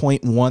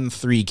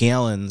 0.13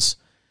 gallons.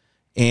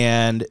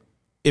 And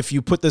if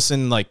you put this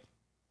in, like,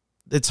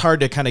 it's hard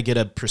to kind of get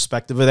a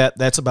perspective of that.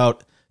 That's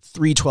about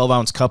 3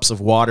 12-ounce cups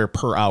of water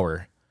per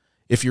hour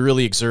if you're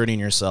really exerting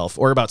yourself,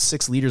 or about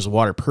 6 liters of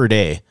water per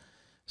day.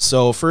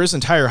 So for his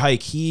entire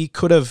hike, he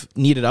could have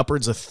needed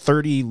upwards of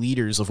 30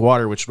 liters of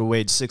water, which would have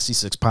weighed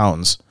 66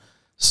 pounds.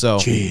 So,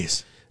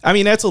 jeez. I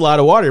mean, that's a lot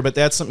of water, but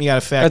that's something you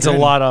got to factor in. That's a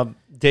lot of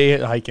day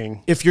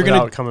hiking if you're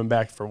going to coming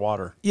back for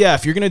water. Yeah,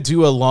 if you're going to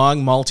do a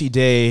long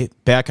multi-day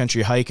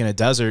backcountry hike in a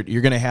desert,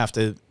 you're going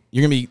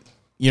to be,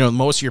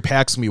 most of your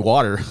pack's going to be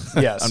water.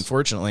 Yes.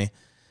 Unfortunately.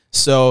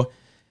 So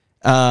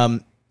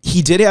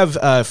he did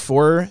have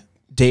 4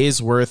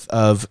 days worth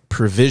of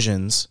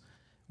provisions,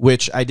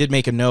 which I did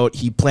make a note.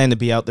 He planned to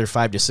be out there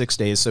 5 to 6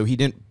 days, so he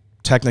didn't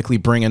technically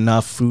bring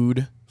enough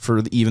food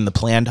for even the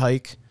planned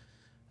hike.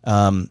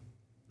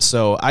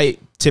 So I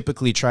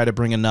typically try to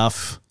bring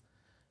enough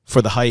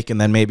for the hike and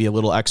then maybe a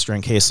little extra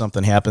in case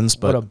something happens.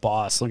 But what a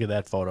boss. Look at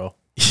that photo.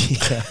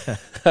 Yeah.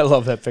 I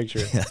love that picture.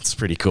 Yeah, that's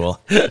pretty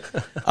cool.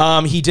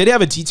 He did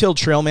have a detailed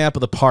trail map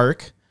of the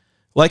park.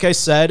 Like I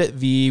said,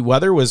 the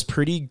weather was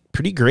pretty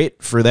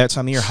great for that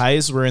time of year.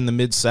 Highs were in the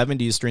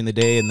mid-70s during the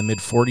day and the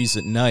mid-40s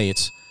at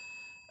night.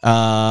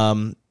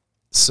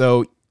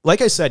 So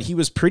like I said, he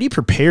was pretty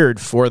prepared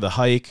for the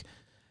hike.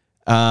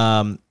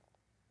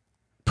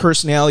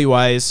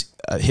 Personality-wise,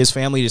 his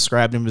family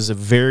described him as a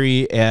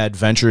very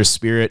adventurous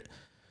spirit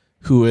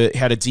who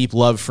had a deep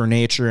love for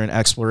nature and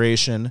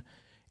exploration,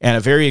 and a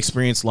very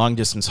experienced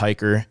long-distance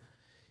hiker.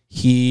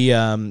 He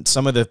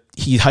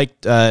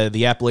hiked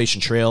the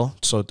Appalachian Trail,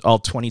 so all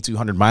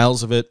 2,200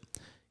 miles of it.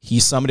 He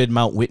summited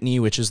Mount Whitney,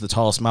 which is the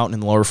tallest mountain in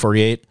the lower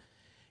 48,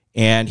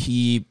 and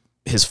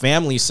his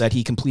family said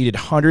he completed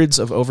hundreds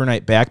of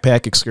overnight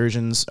backpack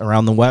excursions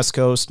around the West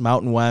Coast,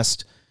 Mountain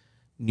West,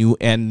 New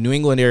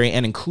England area,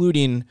 and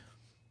including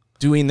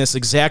doing this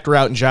exact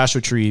route in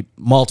Joshua Tree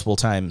multiple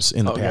times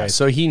in the past.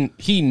 So he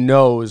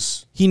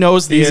knows the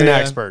he's area. An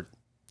expert.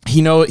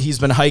 He's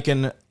been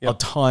hiking a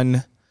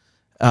ton.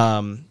 He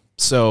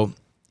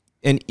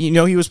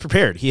was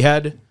prepared. He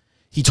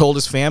told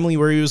his family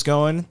where he was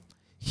going.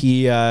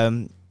 He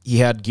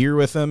had gear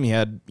with him. He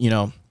had,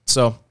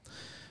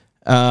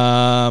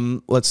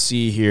 let's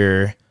see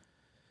here.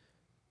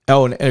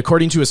 Oh, and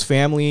according to his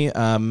family,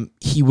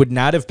 he would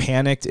not have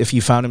panicked if he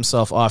found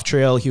himself off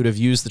trail. He would have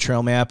used the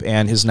trail map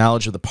and his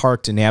knowledge of the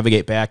park to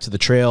navigate back to the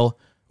trail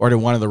or to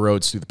one of the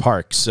roads through the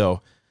park.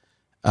 So,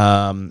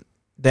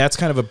 that's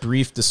kind of a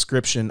brief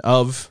description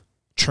of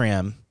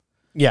Tram.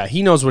 Yeah,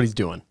 he knows what he's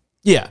doing.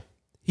 Yeah.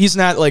 He's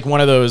not like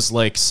one of those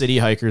like city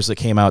hikers that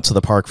came out to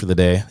the park for the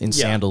day in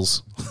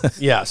sandals.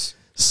 Yes.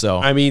 So,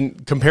 I mean,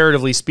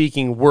 comparatively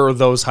speaking, we're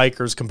those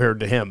hikers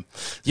compared to him.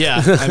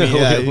 Yeah. I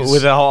mean,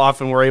 with how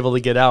often we're able to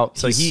get out.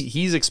 So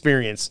he's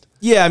experienced.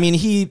 Yeah. I mean,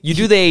 you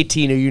do the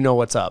 18 or you know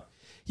what's up.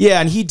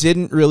 Yeah. And he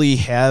didn't really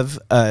have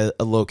a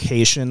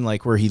location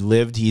like where he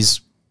lived. He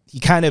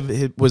kind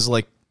of was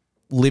like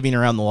living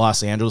around the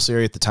Los Angeles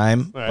area at the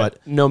time, right. But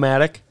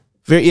nomadic.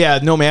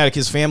 Nomadic.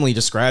 His family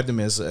described him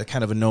as a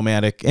kind of a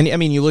nomadic. And I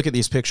mean, you look at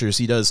these pictures,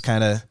 he's got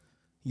that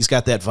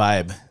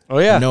vibe. Oh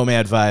yeah.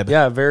 Nomad vibe.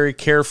 Yeah. Very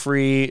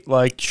carefree.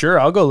 Like, sure,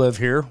 I'll go live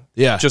here.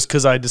 Yeah. Just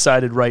cause I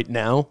decided right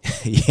now.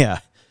 Yeah.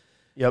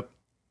 Yep.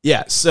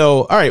 Yeah.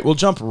 So, all right, we'll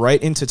jump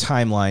right into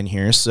timeline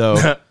here. So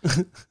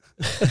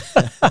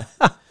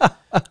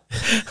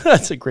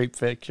that's a great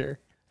picture.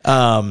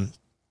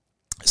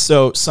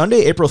 So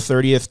Sunday, April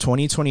 30th,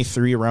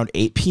 2023, around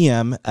 8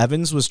 p.m.,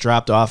 Evans was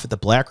dropped off at the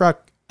Black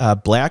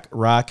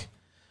Rock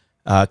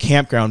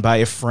campground by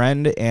a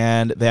friend,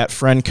 and that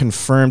friend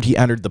confirmed he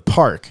entered the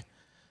park.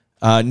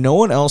 No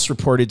one else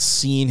reported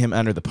seeing him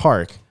enter the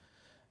park.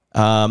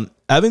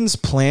 Evans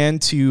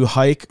planned to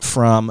hike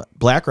from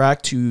Black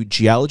Rock to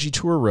Geology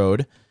Tour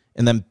Road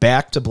and then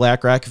back to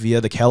Black Rock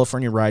via the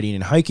California Riding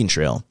and Hiking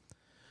Trail.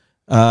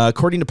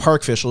 According to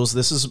park officials,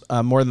 this is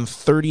a more than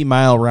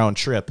 30-mile round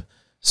trip.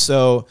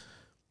 So,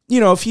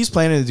 if he's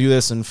planning to do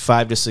this in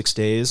 5 to 6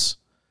 days,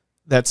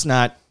 that's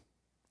not,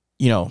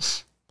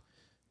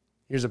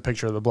 Here's a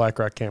picture of the Black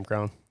Rock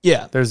campground.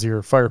 Yeah. There's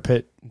your fire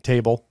pit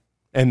table,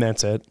 and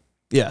that's it.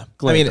 Yeah.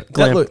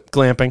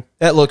 Glamping.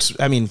 That looks,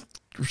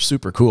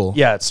 super cool.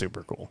 Yeah, it's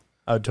super cool.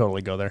 I would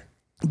totally go there.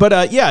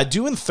 But,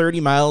 doing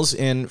 30 miles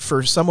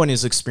for someone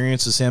as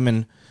experienced as him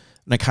and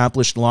an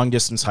accomplished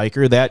long-distance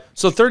hiker,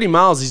 So 30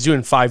 miles he's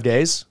doing 5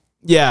 days?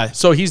 Yeah.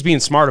 So he's being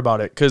smart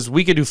about it, because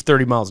we could do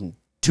 30 miles in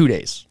 2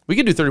 days. We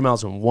could do 30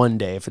 miles in 1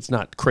 day if it's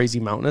not crazy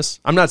mountainous.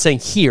 I'm not saying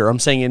here. I'm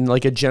saying in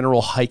like a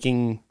general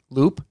hiking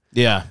loop.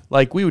 Yeah.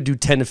 Like we would do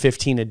 10 to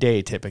 15 a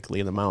day typically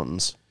in the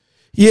mountains.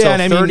 Yeah, so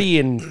and 30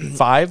 and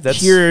 5,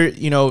 that's here,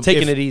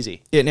 taking it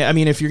easy.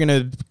 If you're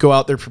going to go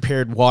out there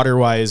prepared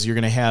water-wise, you're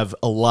going to have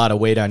a lot of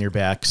weight on your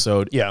back.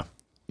 So, yeah,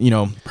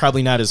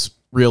 probably not as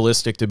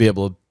realistic to be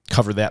able to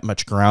cover that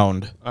much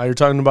ground. You're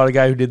talking about a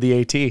guy who did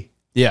the AT.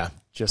 Yeah.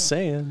 Just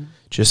saying.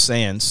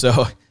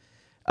 So,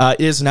 it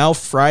is now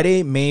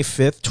Friday, May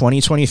 5th,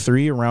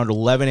 2023, around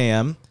 11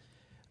 a.m.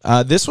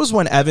 This was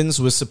when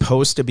Evans was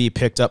supposed to be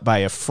picked up by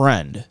a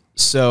friend.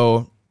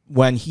 So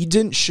when he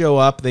didn't show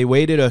up, they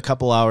waited a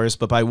couple hours,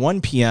 but by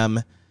 1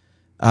 p.m.,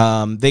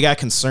 they got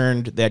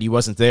concerned that he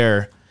wasn't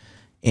there,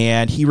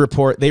 and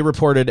they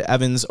reported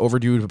Evans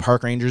overdue to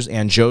park rangers,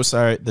 and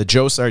the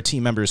JOSAR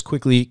team members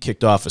quickly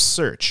kicked off a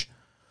search.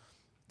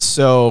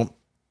 So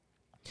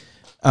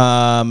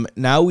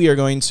now we are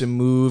going to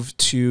move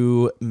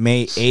to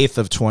May 8th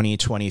of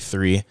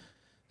 2023.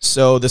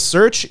 So the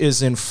search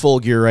is in full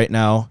gear right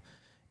now,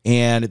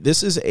 and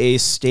this is a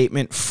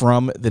statement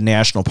from the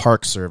National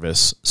Park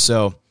Service.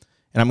 So,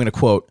 and I'm going to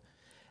quote,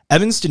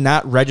 Evans did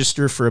not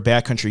register for a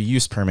backcountry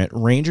use permit.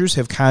 Rangers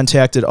have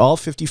contacted all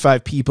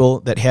 55 people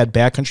that had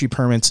backcountry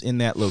permits in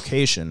that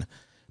location,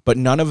 but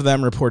none of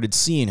them reported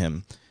seeing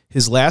him.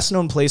 His last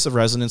known place of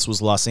residence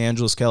was Los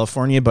Angeles,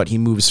 California, but he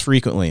moves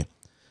frequently.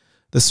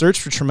 The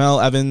search for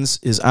Trammell Evans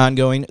is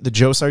ongoing. The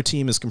JOSAR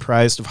team is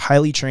comprised of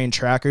highly trained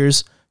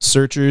trackers,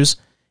 searchers,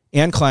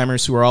 and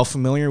climbers who are all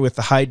familiar with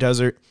the high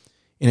desert.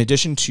 In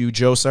addition to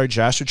JOSAR,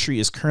 Joshua Tree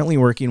is currently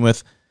working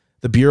with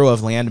the Bureau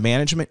of Land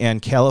Management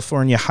and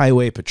California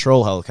Highway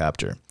Patrol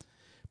helicopter.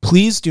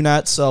 Please do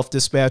not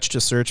self-dispatch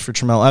to search for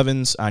Trammell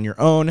Evans on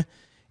your own,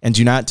 and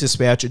do not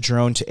dispatch a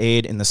drone to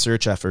aid in the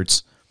search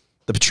efforts.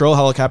 The patrol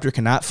helicopter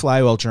cannot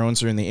fly while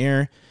drones are in the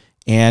air,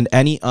 and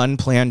any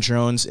unplanned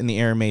drones in the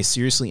air may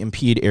seriously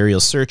impede aerial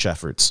search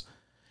efforts.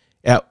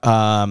 This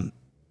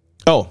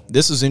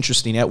is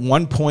interesting. At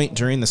one point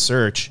during the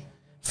search,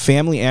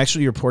 family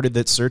actually reported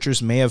that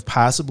searchers may have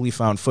possibly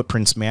found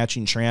footprints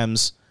matching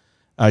Tram's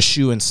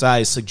shoe and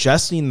size,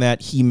 suggesting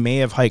that he may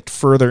have hiked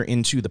further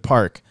into the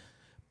park.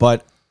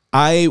 But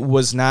I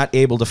was not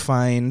able to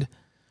find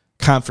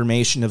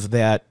confirmation of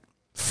that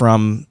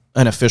from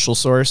an official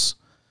source.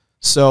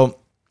 So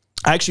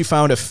I actually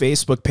found a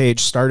Facebook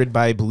page started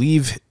by, I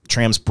believe,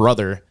 Tram's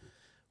brother,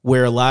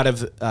 where a lot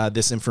of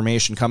this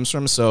information comes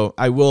from. So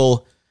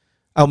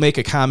I'll make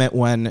a comment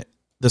when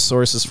the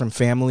source is from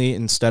family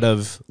instead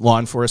of law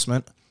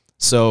enforcement.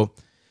 So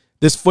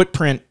this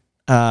footprint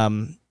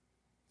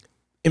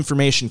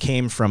information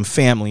came from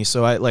family.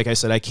 So like I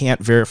said, I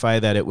can't verify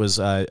that it was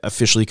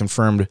officially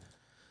confirmed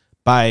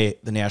by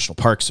the National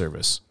Park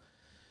Service.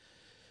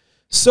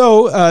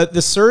 So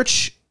the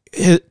search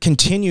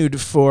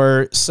continued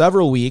for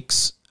several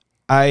weeks.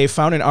 I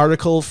found an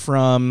article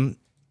from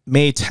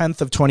May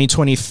 10th of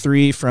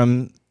 2023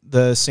 from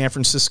the San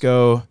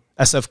Francisco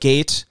SF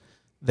Gate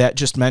that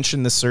just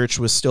mentioned the search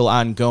was still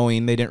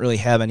ongoing. They didn't really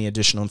have any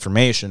additional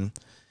information.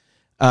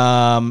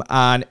 On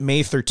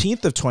May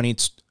 13th of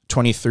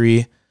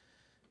 2023,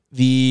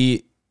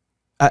 the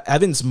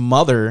Evans'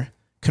 mother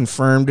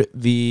confirmed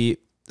the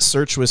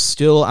search was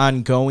still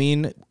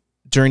ongoing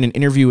during an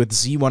interview with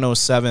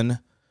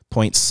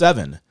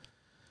Z107.7.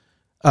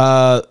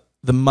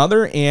 The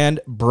mother and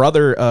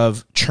brother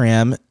of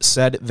Tram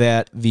said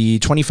that the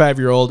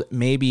 25-year-old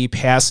may be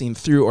passing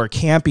through or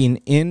camping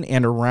in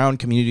and around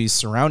communities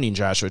surrounding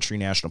Joshua Tree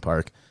National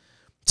Park.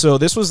 So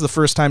this was the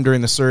first time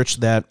during the search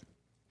that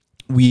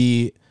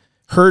we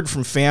heard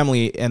from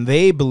family, and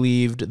they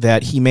believed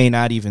that he may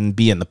not even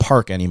be in the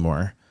park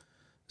anymore.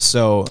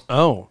 So,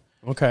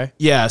 okay.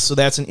 Yeah, so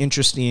that's an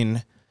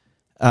interesting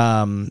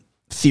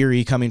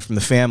theory coming from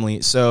the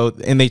family. So,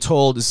 and they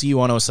told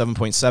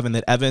Z107.7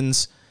 that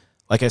Evans,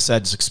 like I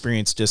said, is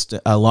experienced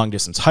a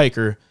long-distance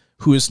hiker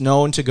who is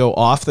known to go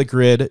off the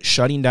grid,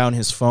 shutting down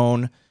his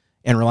phone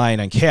and relying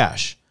on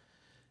cash.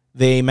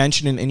 They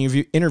mentioned in an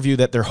interview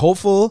that they're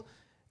hopeful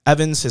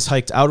Evans has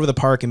hiked out of the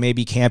park and may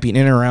be camping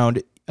in and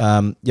around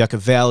Yucca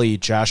Valley,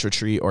 Joshua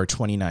Tree, or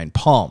 29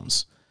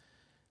 Palms.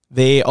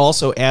 They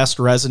also asked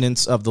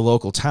residents of the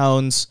local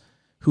towns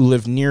who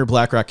live near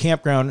Black Rock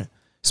Campground,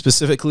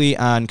 specifically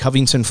on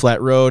Covington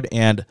Flat Road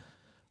and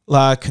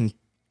La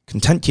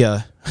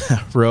Contentia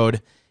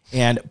Road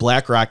and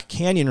Black Rock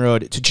Canyon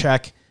Road, to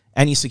check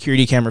any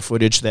security camera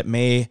footage that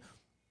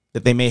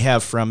they may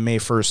have from May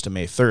 1st to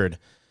May 3rd.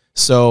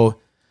 So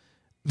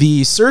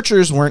the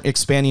searchers weren't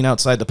expanding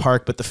outside the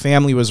park, but the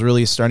family was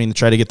really starting to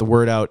try to get the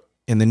word out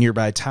in the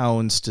nearby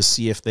towns to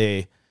see if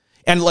they,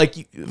 and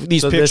like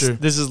these pictures.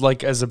 This is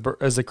like as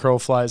a crow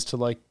flies to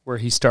like where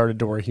he started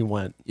to where he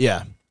went.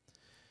 Yeah.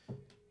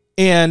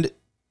 And,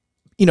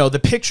 you know, the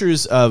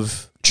pictures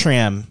of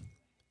Tram,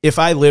 if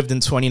I lived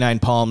in 29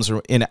 Palms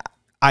and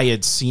I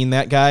had seen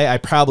that guy, I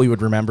probably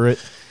would remember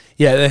it.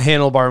 Yeah, the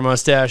handlebar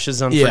mustache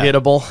is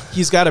unforgettable. Yeah.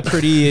 He's got a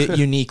pretty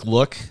unique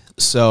look.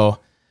 So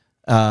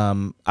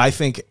I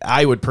think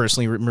I would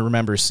personally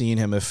remember seeing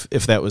him if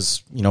that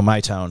was, you know,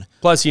 my town.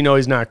 Plus, you know,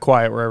 he's not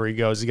quiet wherever he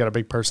goes. He's got a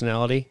big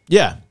personality.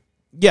 Yeah.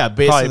 Yeah.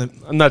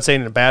 I'm not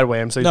saying in a bad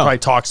way. I'm saying he probably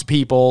talks to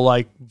people,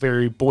 like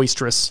very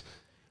boisterous.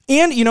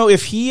 And, you know,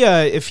 if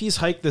he's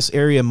hiked this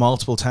area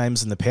multiple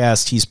times in the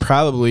past, he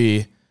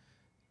probably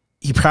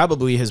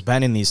has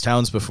been in these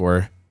towns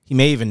before. He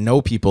may even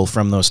know people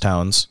from those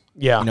towns.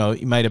 Yeah. You know,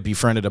 he might have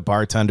befriended a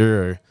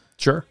bartender or.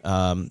 Sure.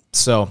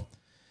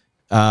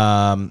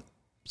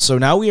 So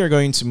now we are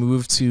going to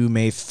move to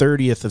May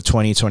 30th of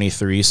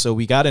 2023. So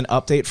we got an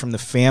update from the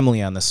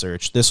family on the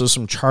search. This was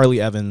from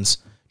Charlie Evans,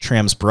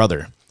 Tram's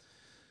brother.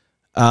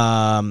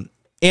 And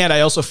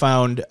I also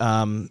found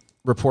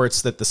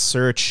reports that the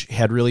search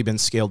had really been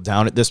scaled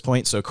down at this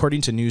point. So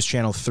according to News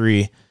Channel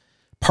 3,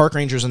 park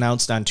rangers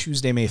announced on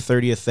Tuesday, May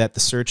 30th, that the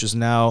search is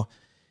now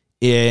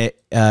at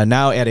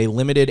a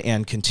limited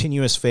and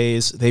continuous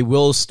phase. They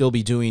will still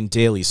be doing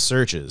daily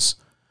searches.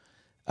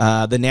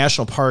 The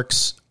National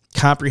Park's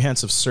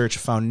comprehensive search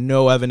found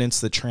no evidence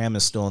that Tram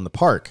is still in the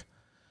park.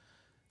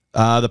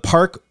 The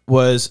park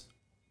was,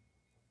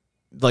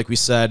 like we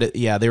said,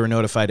 they were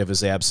notified of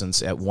his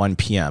absence at 1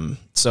 p.m.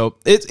 So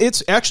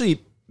it's actually,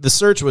 the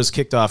search was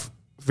kicked off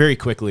very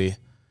quickly.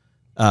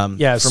 From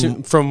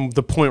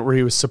the point where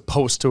he was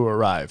supposed to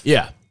arrive.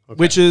 Yeah. Okay.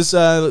 Which is,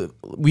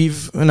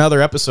 in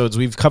other episodes,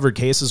 we've covered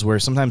cases where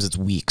sometimes it's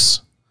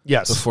weeks.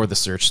 Yes. Before the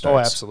search starts. Oh,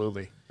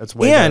 absolutely. That's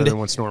way better than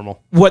what's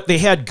normal. What they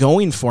had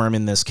going for him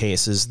in this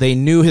case is they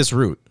knew his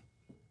route.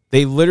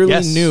 They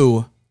literally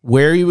knew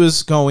where he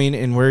was going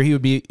and where he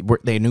would be.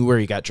 They knew where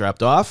he got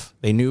dropped off.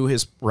 They knew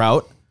his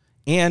route,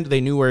 and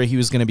they knew where he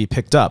was going to be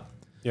picked up.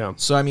 Yeah.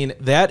 So, I mean,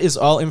 that is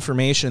all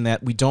information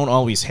that we don't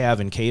always have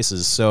in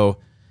cases. So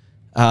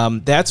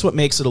that's what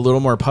makes it a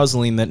little more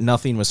puzzling that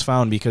nothing was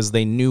found, because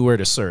they knew where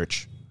to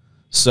search.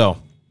 So...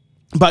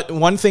 But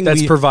one thing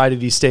that's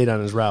provided he stayed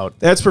on his route.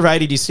 That's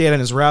provided he stayed on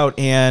his route.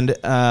 And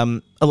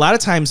a lot of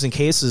times in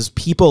cases,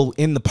 people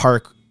in the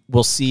park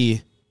will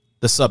see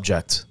the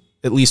subject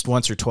at least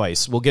once or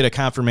twice. We'll get a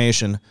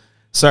confirmation.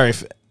 Sorry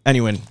if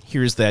anyone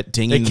hears that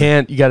dinging. They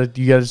can't. You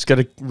just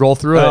gotta roll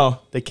through it.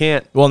 They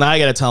can't. Well, now I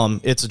gotta tell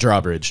them it's a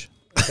drawbridge.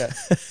 Okay.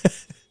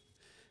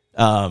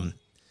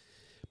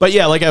 But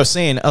yeah, like I was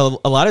saying,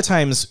 a lot of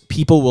times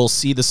people will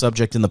see the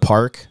subject in the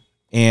park,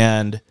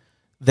 and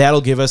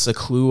that'll give us a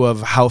clue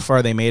of how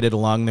far they made it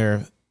along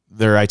their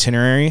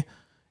itinerary.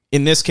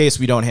 In this case,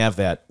 we don't have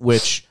that,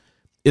 which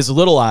is a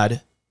little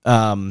odd.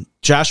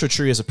 Joshua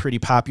Tree is a pretty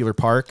popular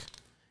park,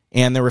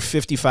 and there were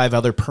 55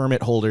 other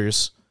permit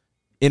holders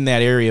in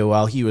that area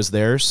while he was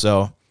there.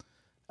 So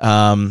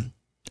a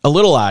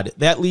little odd.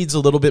 That leads a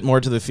little bit more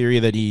to the theory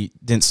that he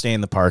didn't stay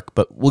in the park,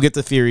 but we'll get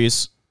the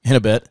theories in a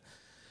bit.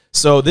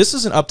 So this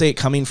is an update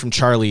coming from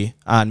Charlie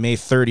on May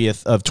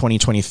 30th of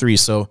 2023.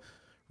 So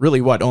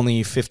really,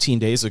 only 15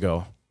 days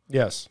ago?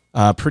 Yes.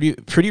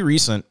 Pretty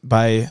recent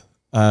by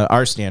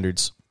our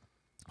standards.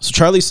 So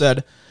Charlie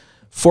said,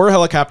 4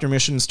 helicopter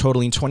missions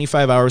totaling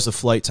 25 hours of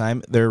flight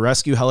time. Their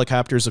rescue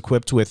helicopters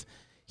equipped with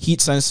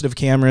heat-sensitive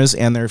cameras,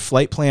 and their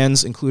flight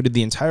plans included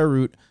the entire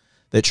route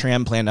that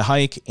Tram planned to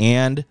hike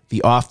and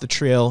the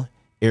off-the-trail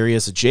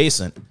areas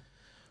adjacent.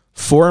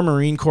 4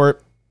 Marine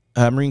Corps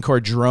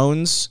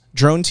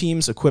drone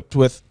teams equipped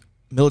with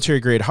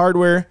military-grade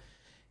hardware.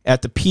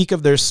 At the peak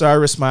of their SAR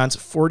response,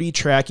 40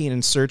 tracking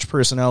and search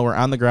personnel were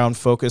on the ground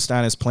focused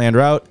on his planned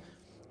route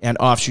and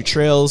offshoot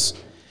trails,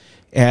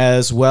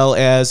 as well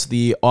as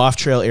the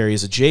off-trail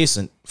areas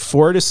adjacent.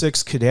 4 to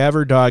 6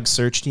 cadaver dog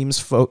search teams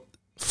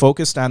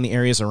focused on the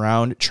areas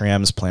around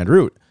Tram's planned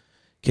route.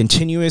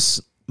 Continuous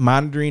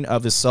monitoring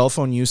of his cell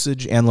phone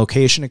usage and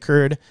location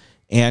occurred,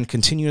 and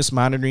continuous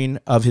monitoring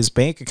of his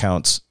bank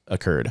accounts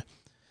occurred.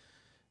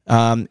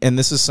 And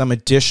this is some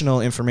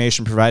additional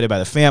information provided by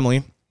the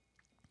family.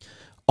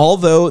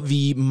 Although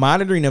the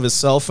monitoring of his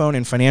cell phone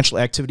and financial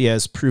activity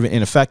has proven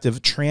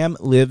ineffective, Tram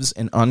lives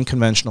an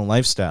unconventional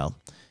lifestyle.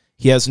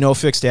 He has no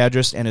fixed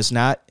address and it's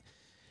not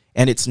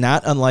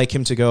unlike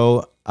him to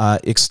go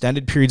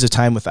extended periods of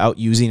time without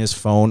using his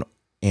phone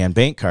and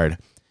bank card.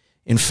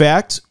 In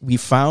fact, we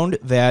found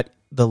that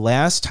the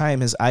last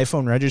time his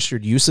iPhone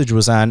registered usage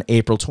was on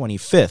April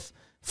 25th,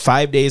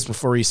 5 days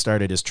before he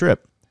started his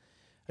trip.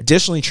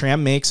 Additionally,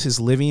 Tramm makes his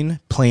living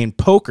playing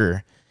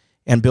poker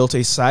and built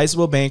a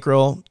sizable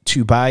bankroll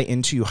to buy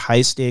into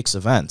high-stakes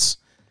events.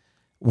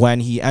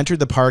 When he entered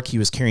the park, he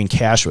was carrying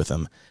cash with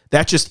him.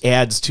 That just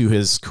adds to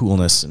his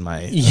coolness in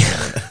my...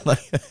 Yeah.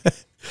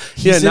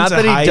 He's not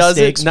that he does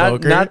it.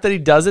 poker. Not that he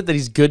does it, that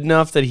he's good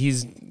enough that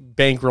he's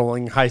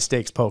bankrolling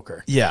high-stakes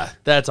poker. Yeah.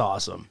 That's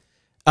awesome.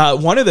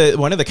 One of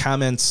the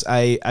comments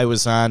I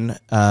was on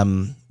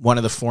one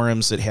of the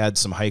forums that had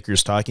some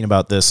hikers talking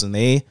about this, and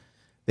they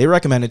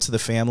recommended to the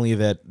family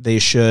that they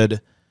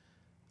should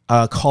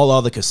call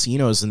all the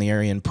casinos in the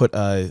area and put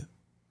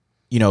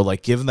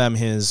give them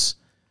his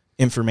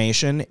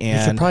information, and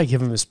you could probably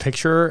give him his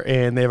picture,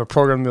 and they have a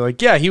program. They're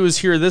like, yeah, he was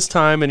here this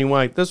time, and he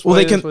went this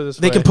way.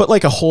 They can put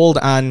like a hold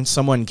on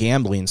someone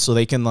gambling, so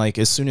they can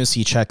as soon as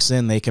he checks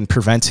in, they can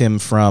prevent him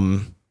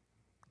from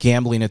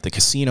gambling at the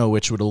casino,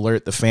 which would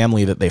alert the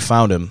family that they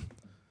found him.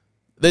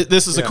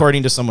 This is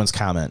according to someone's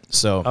comment.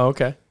 So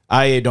okay,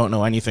 I don't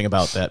know anything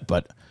about that,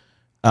 but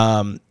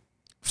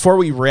before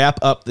we wrap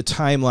up the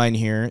timeline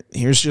here,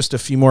 here's just a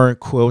few more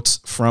quotes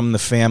from the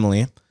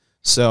family.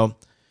 So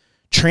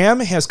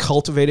Tramm has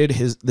cultivated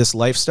this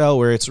lifestyle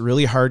where it's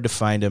really hard to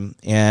find him,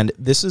 and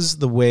this is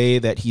the way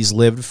that he's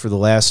lived for the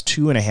last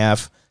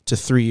 2.5 to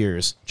 3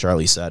 years,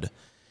 Charlie said.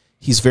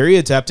 He's very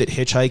adept at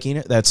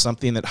hitchhiking. That's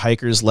something that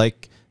hikers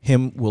like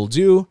him will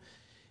do.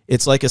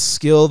 It's like a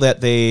skill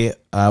that they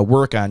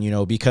work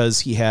on,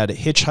 because he had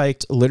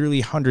hitchhiked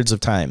literally hundreds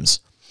of times.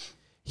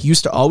 He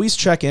used to always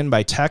check in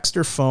by text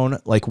or phone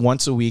like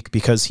once a week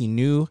because he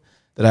knew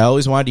that I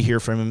always wanted to hear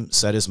from him,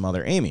 said his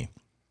mother, Amy.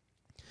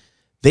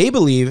 They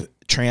believe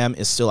Tramm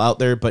is still out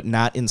there, but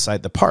not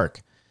inside the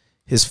park.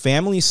 His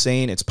family's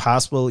saying it's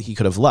possible he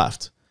could have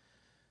left.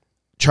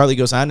 Charlie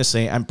goes on to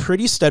say, I'm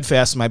pretty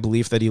steadfast in my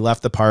belief that he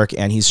left the park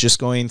and he's just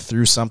going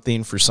through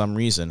something for some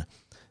reason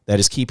that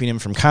is keeping him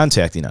from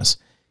contacting us.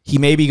 He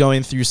may be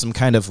going through some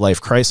kind of life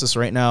crisis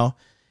right now,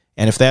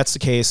 and if that's the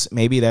case,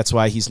 maybe that's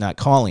why he's not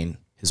calling,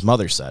 his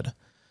mother said.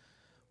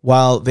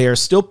 While they are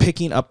still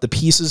picking up the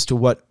pieces to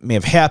what may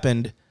have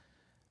happened,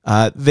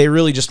 they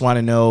really just want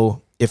to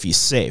know if he's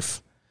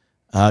safe.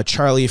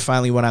 Charlie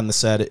finally went on and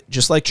said,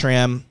 just like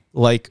Tramm,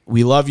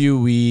 we love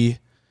you. We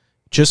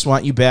just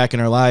want you back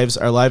in our lives.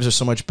 Our lives are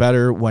so much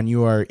better when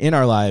you are in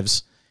our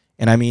lives.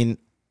 And I mean,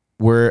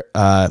 we're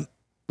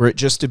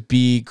just to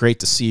be great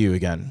to see you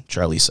again,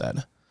 Charlie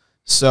said.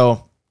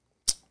 So,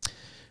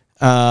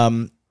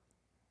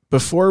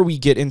 before we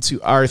get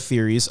into our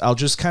theories, I'll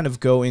just kind of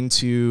go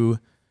into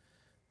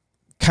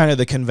kind of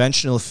the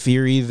conventional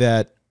theory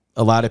that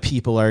a lot of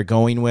people are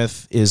going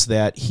with is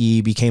that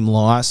he became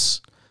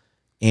lost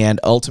and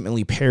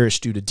ultimately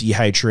perished due to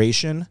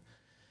dehydration.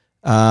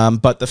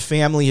 But the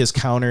family has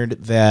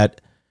countered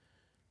that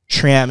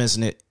Tramm is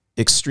an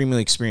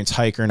extremely experienced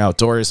hiker and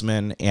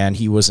outdoorsman, and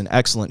he was in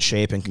excellent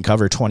shape and can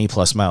cover 20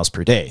 plus miles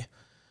per day.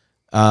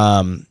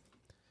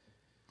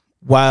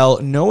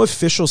 While no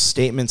official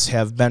statements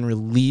have been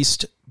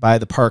released by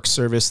the Park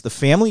Service, the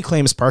family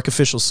claims park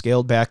officials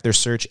scaled back their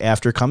search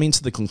after coming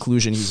to the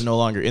conclusion he's no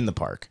longer in the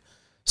park.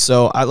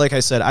 So, like I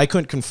said, I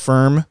couldn't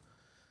confirm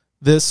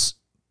this,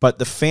 but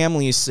the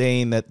family is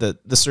saying that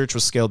the search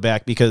was scaled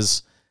back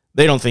because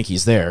they don't think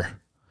he's there.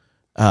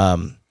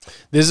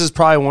 This is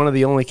probably one of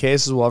the only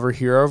cases we'll ever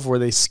hear of where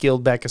they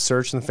scaled back a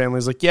search and the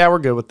family's like, yeah, we're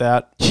good with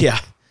that. Yeah.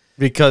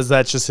 Because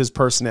that's just his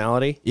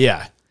personality.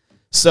 Yeah.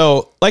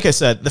 So, like I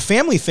said, the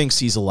family thinks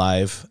he's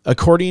alive.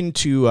 According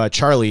to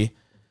Charlie,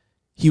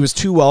 he was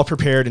too well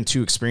prepared and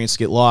too experienced to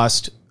get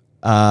lost.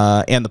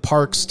 And the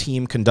parks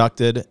team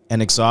conducted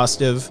an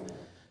exhaustive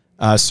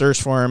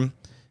search for him.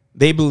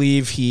 They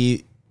believe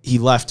he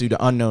left due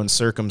to unknown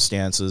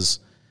circumstances.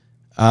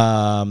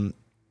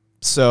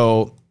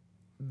 So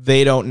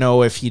they don't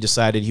know if he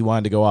decided he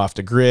wanted to go off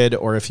the grid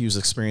or if he was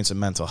experiencing a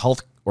mental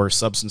health or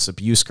substance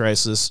abuse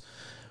crisis.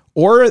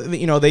 Or,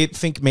 they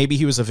think maybe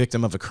he was a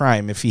victim of a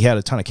crime if he had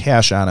a ton of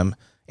cash on him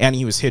and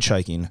he was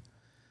hitchhiking.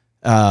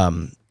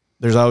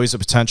 There's always a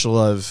potential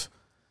of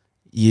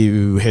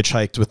you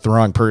hitchhiked with the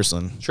wrong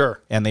person.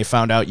 Sure. And they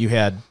found out you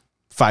had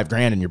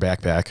 $5,000 in your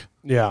backpack.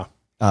 Yeah.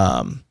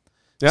 Yeah,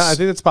 I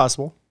think that's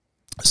possible.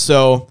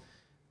 So,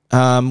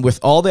 with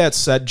all that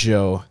said,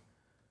 Joe,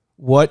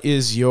 what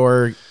is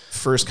your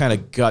first kind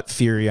of gut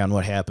theory on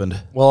what happened?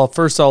 Well,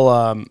 first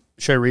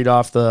should I read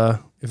off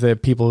if they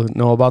have people who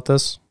know about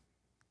this?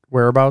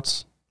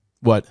 Whereabouts?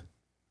 What?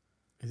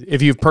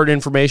 If you've heard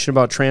information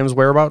about Tramm's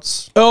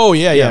whereabouts? Oh,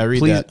 yeah, read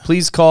please, that.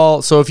 Please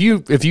call. So if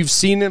you've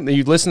seen him,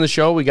 you listen to the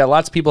show, we got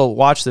lots of people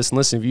watch this and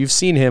listen. If you've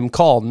seen him,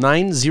 call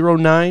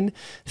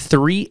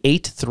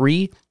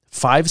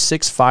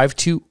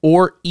 909-383-5652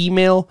 or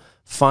email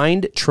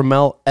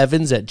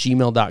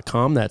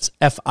findtrammellevans@gmail.com. That's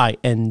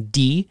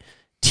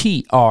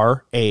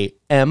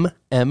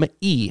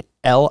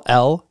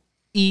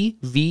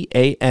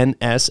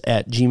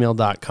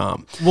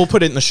FINDTRAMMELLEVANS@gmail.com. We'll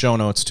put it in the show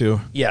notes too.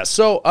 Yeah.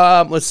 So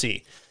let's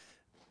see.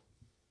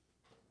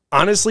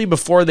 Honestly,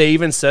 before they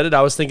even said it,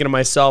 I was thinking to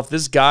myself,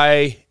 this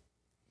guy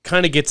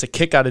kind of gets a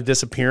kick out of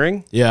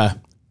disappearing. Yeah.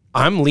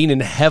 I'm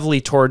leaning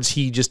heavily towards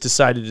he just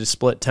decided to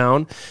split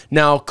town.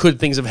 Now, could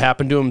things have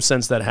happened to him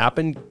since that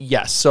happened?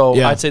 Yes. So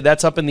I'd say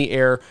that's up in the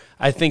air.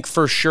 I think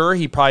for sure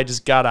he probably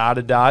just got out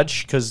of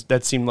Dodge because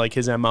that seemed like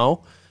his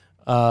MO.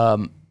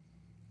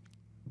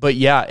 But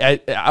yeah,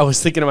 I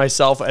was thinking to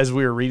myself as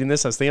we were reading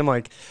this, I was thinking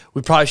like,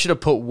 we probably should have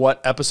put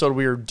what episode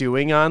we were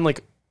doing on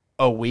like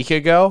a week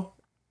ago.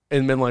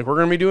 And been like, we're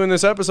going to be doing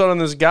this episode on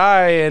this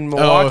guy in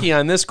Milwaukee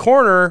on this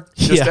corner.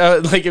 Just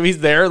like if he's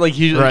there, like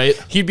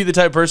he'd be the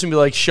type of person to be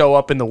like, show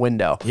up in the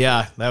window.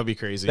 Yeah, that would be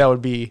crazy.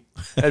 That'd be,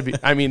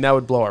 I mean, that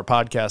would blow our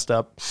podcast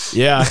up.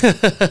 Yeah.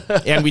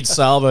 And we'd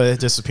solve a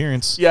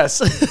disappearance.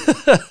 Yes.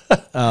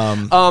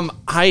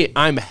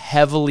 I'm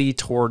heavily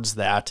towards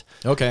that.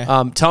 Okay.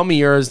 Tell me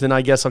yours, then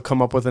I guess I'll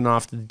come up with an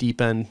off the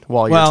deep end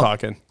while you're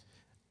talking.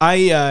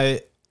 I'm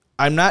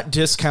not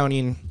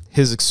discounting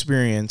his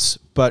experience,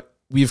 but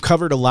we've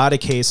covered a lot of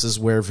cases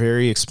where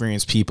very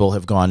experienced people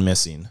have gone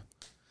missing.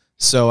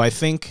 So I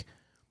think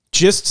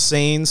just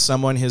saying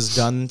someone has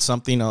done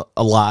something a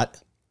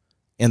lot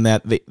and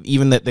that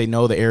even that they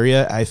know the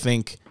area, I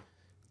think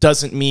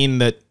doesn't mean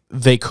that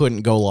they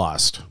couldn't go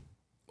lost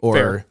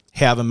or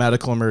have a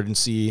medical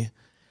emergency.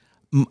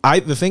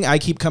 The thing I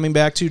keep coming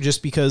back to,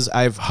 just because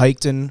I've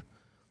hiked in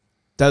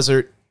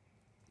desert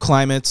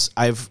climates,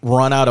 I've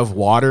run out of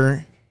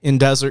water in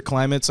desert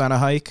climates on a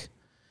hike.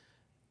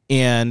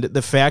 And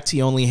the fact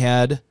he only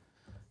had,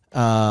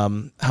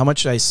 how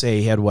much did I say?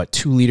 He had,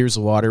 2 liters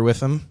of water with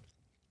him?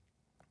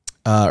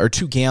 Or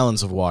 2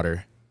 gallons of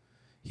water.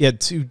 He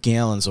had 2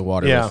 gallons of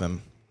water with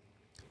him.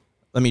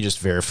 Let me just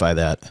verify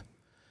that.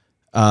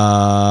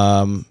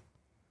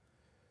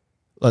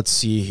 Let's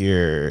see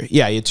here.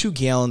 Yeah, he had 2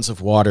 gallons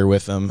of water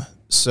with him.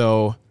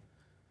 So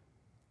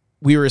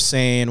we were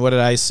saying, what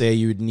did I say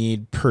you would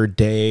need per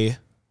day?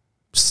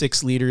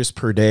 6 liters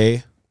per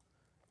day.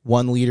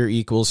 1 liter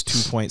equals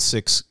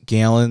 2.6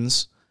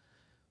 gallons.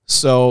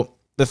 So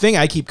the thing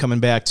I keep coming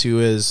back to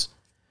is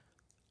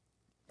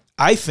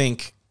I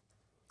think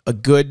a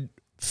good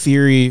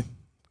theory,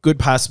 good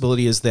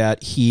possibility is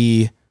that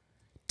he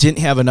didn't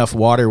have enough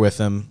water with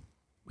him.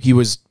 He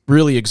was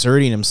really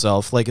exerting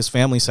himself. Like his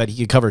family said,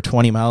 he could cover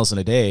 20 miles in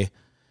a day.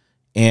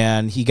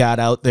 And he got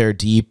out there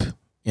deep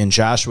in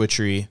Joshua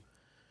Tree,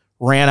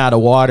 ran out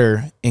of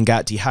water and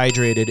got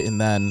dehydrated,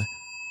 and then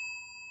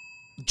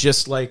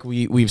just like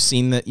we've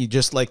seen that,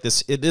 just like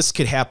this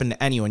could happen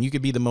to anyone. You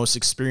could be the most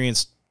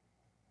experienced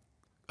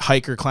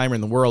hiker climber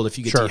in the world. If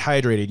you get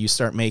dehydrated, you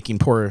start making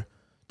poor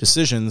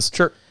decisions.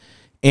 Sure.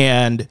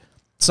 And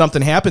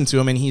something happened to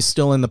him and he's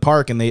still in the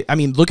park. And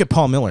look at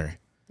Paul Miller.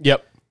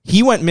 Yep.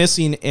 He went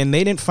missing and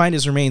they didn't find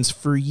his remains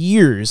for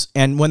years.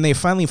 And when they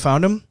finally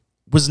found him,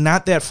 was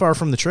not that far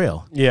from the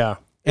trail. Yeah.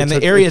 And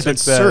the area has been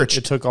searched.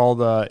 It took all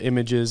the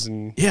images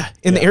and the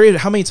area.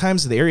 How many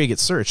times did the area get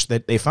searched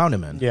that they found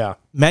him in? Yeah,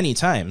 many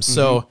times. Mm-hmm.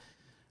 So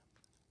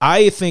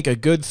I think a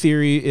good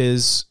theory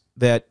is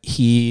that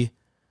he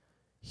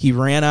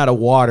ran out of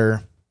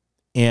water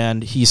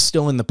and he's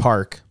still in the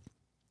park.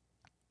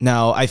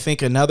 Now, I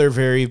think another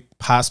very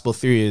possible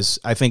theory is,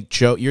 I think,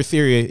 Joe, your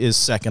theory is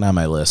second on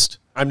my list.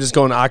 I'm just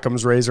going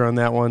Occam's razor on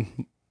that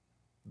one.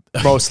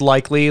 Most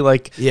likely,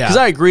 because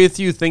I agree with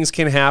you, things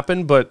can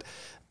happen, but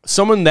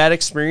someone that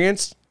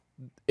experienced,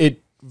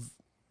 it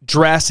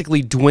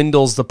drastically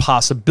dwindles the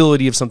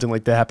possibility of something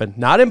like that happen.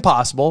 Not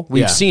impossible.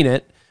 We've seen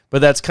it, but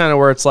that's kind of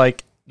where it's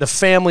like the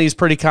family is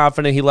pretty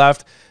confident he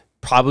left,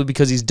 probably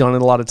because he's done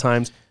it a lot of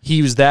times.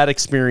 He was that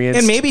experienced.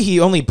 And maybe he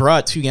only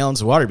brought 2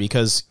 gallons of water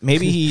because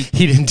maybe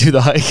he didn't do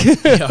the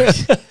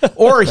hike.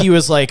 Or he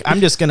was like,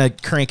 I'm just going to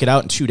crank it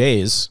out in 2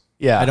 days.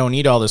 Yeah. I don't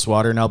need all this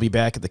water and I'll be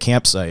back at the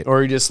campsite.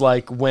 Or he just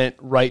went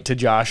right to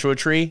Joshua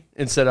Tree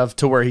instead of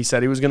to where he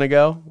said he was going to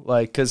go.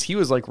 Cause he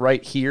was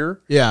right here.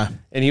 Yeah.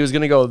 And he was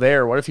going to go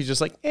there. What if he's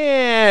just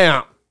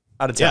out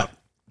of town? Yeah.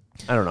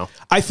 I don't know.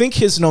 I think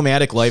his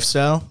nomadic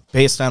lifestyle,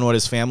 based on what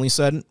his family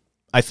said,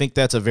 I think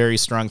that's a very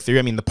strong theory.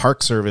 I mean, the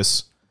Park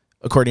Service,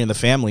 according to the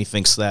family,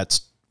 thinks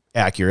that's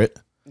accurate.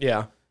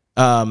 Yeah.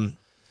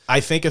 I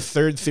think a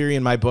third theory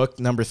in my book,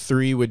 number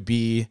 3, would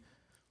be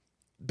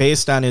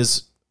based on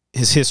his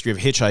history of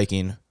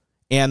hitchhiking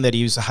and that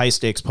he was a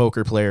high-stakes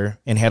poker player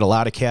and had a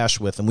lot of cash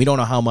with him. We don't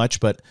know how much,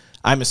 but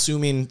I'm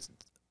assuming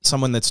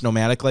someone that's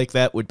nomadic like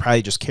that would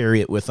probably just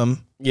carry it with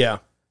them. Yeah.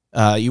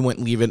 You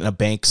wouldn't leave it in a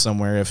bank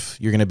somewhere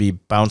if you're going to be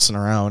bouncing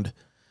around.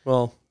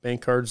 Well,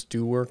 bank cards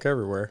do work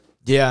everywhere.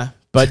 Yeah,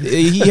 but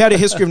he had a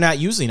history of not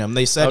using them.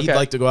 They said he'd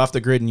like to go off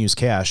the grid and use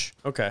cash.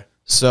 Okay.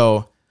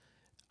 So,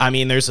 I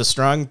mean, there's a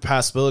strong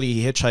possibility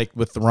he hitchhiked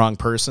with the wrong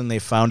person. They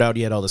found out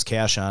he had all this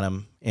cash on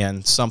him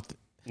and something.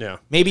 Yeah.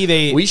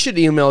 Maybe we should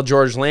email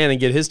George Land and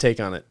get his take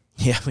on it.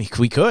 Yeah, we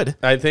could.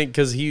 I think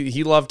because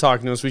he loved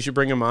talking to us. We should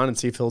bring him on and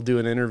see if he'll do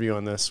an interview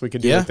on this. We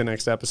could do it the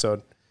next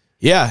episode.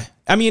 Yeah.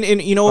 I mean,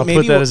 and you know what?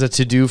 Maybe put that as a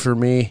to-do for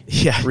me.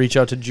 Yeah. Reach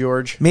out to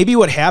George. Maybe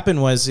what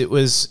happened was he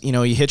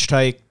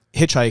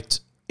hitchhiked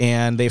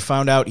and they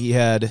found out he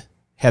had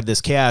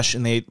this cash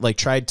and they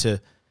tried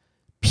to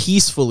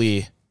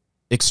peacefully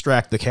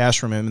extract the cash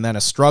from him, and then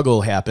a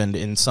struggle happened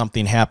and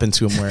something happened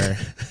to him where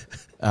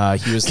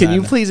he was. Can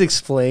you please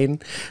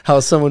explain how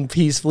someone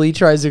peacefully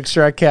tries to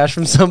extract cash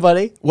from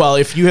somebody? Well,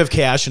 if you have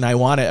cash and I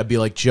want it, I'd be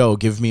like, Joe,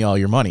 give me all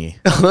your money.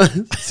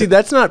 See,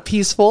 that's not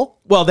peaceful.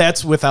 Well,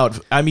 that's without.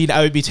 I mean,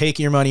 I would be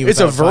taking your money. It's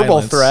a without verbal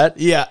violence. threat.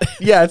 Yeah,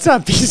 Yeah, it's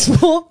not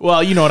peaceful.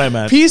 Well, you know what I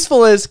meant.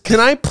 Peaceful is, can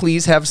I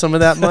please have some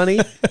of that money?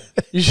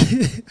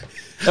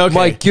 Okay.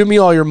 Mike, give me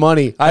all your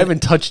money. I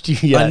haven't touched you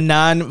A yet.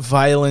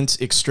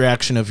 non-violent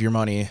extraction of your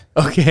money.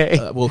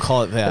 Okay. We'll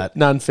call it that.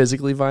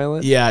 Non-physically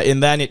violent? Yeah,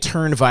 and then it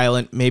turned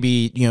violent.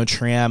 Maybe,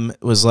 Tram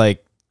was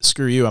like,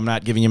 screw you, I'm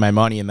not giving you my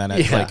money. And then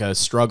like a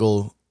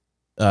struggle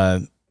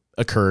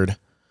occurred.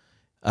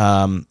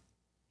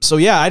 So,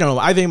 yeah, I don't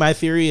know. I think my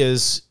theory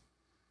is,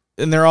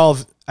 and they're all,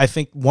 I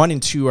think 1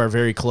 and 2 are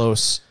very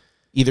close.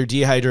 Either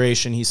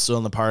dehydration, he's still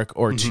in the park,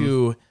 or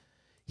 2,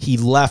 he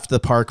left the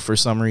park for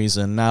some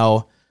reason.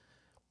 Now,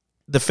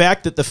 the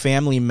fact that the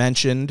family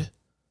mentioned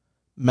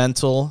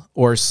mental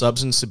or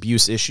substance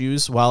abuse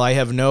issues, while I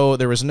have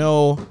there was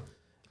no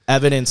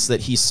evidence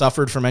that he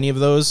suffered from any of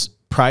those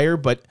prior,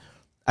 but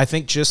I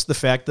think just the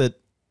fact that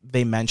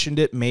they mentioned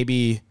it,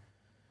 maybe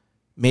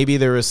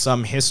there was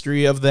some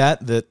history of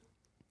that.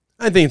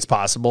 I think it's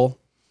possible.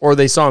 Or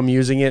they saw him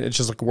using it. It's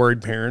just like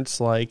worried parents.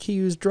 Like, he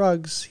used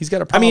drugs. He's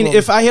got a problem. I mean,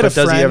 if I had a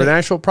friend... Does he have an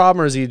actual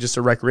problem, or is he just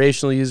a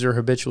recreational user,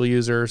 habitual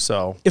user?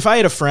 So if I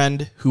had a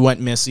friend who went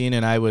missing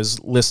and I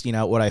was listing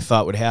out what I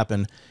thought would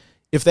happen,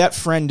 if that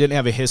friend didn't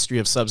have a history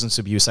of substance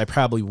abuse, I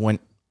probably wouldn't.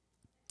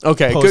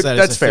 Okay, good.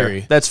 That's fair.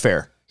 Theory. That's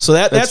fair. So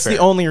that's fair. the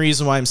only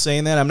reason why I'm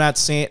saying that. I'm not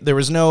saying there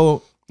was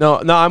no...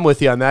 No, I'm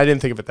with you on that. I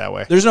didn't think of it that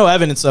way. There's no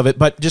evidence of it,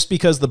 but just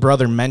because the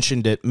brother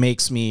mentioned it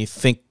makes me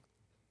think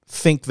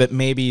that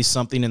maybe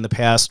something in the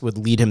past would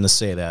lead him to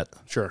say that.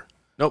 Sure.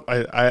 Nope.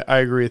 I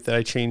agree with that.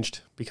 I changed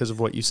because of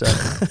what you said.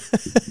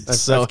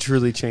 I've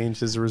truly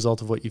changed as a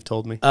result of what you've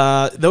told me.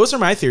 Those are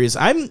my theories.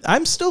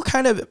 I'm still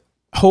kind of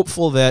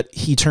hopeful that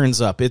he turns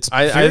up.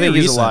 I think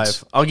he's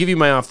alive. I'll give you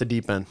my off the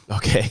deep end.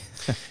 Okay.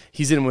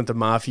 He's in with the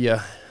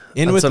mafia.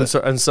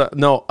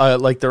 No,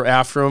 like they're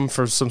after him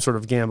for some sort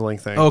of gambling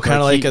thing. Oh, kind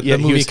of like at the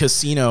movie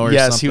Casino or something.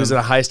 Yes, he was in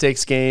a high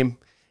stakes game.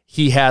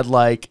 He had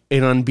like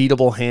an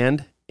unbeatable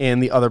hand,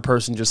 and the other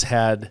person just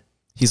had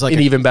an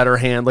even better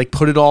hand. Like,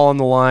 put it all on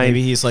the line.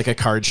 Maybe he's like a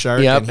card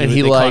shark. Yep, and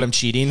he caught him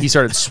cheating. He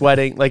started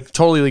sweating, like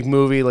totally like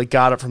movie. Like,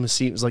 got up from his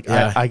seat. Was like,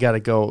 I gotta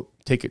go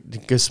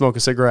go smoke a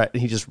cigarette,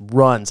 and he just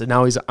runs. And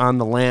now he's on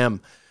the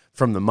lam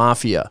from the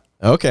mafia.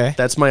 Okay,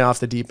 that's my off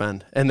the deep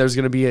end. And there's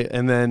gonna be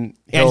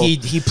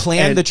he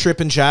planned the trip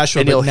in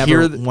Joshua, but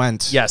never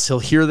went. Yes, he'll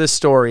hear this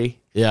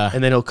story. Yeah,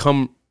 and then he'll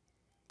come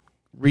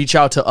reach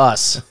out to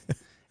us.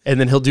 And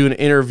then he'll do an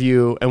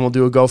interview, and we'll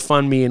do a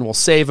GoFundMe, and we'll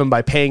save him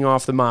by paying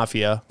off the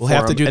mafia. We'll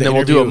have to do, and then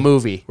we'll do a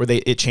movie where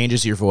it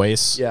changes your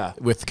voice. Yeah,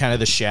 with kind of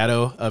the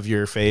shadow of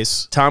your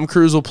face. Tom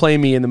Cruise will play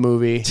me in the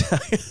movie.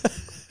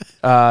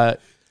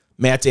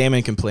 Matt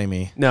Damon can play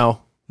me. No.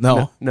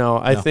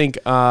 I think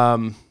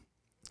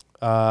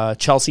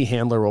Chelsea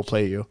Handler will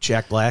play you.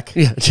 Jack Black.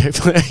 Yeah, Jack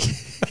Black.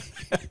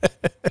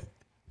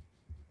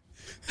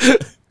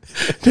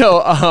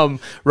 No,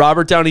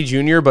 Robert Downey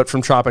Jr., but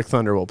from Tropic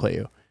Thunder will play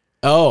you.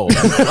 Oh,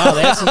 wow,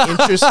 that's an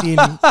interesting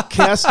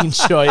casting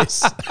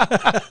choice.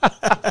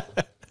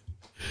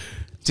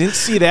 Didn't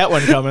see that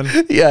one coming.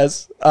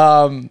 Yes.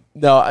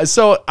 No.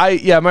 So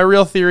my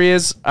real theory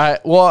is,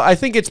 I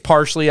think it's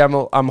partially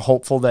I'm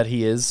hopeful that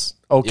he is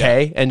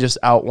okay and just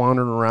out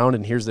wandering around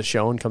and hears the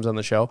show and comes on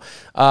the show.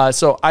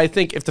 So I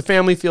think if the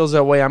family feels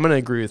that way, I'm going to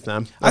agree with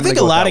them. I think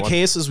a lot of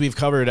cases we've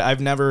covered,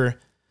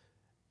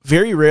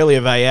 very rarely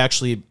have I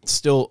actually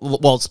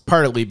it's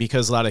partly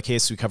because a lot of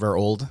cases we cover are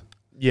old.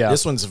 Yeah.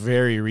 This one's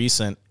very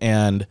recent,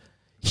 and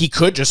he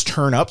could just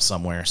turn up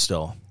somewhere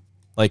still.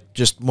 Like,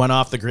 just went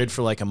off the grid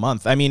for like a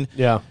month. I mean,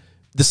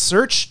 the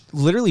search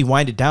literally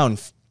winded down,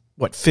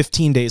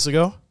 15 days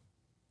ago?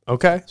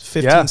 Okay.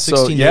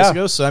 16 days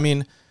ago. So, I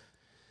mean,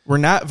 we're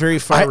not very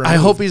far removed. I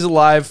hope he's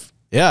alive.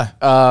 Yeah.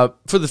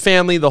 For the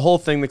family, the whole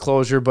thing, the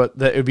closure,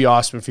 but it would be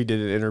awesome if he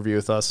did an interview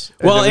with us.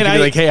 Well, and be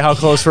like, hey, how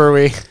close were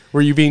we? Were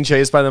you being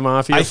chased by the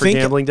mafia for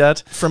gambling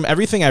debt? From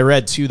everything I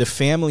read, too, the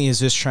family is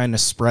just trying to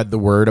spread the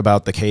word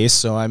about the case.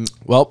 So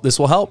this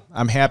will help.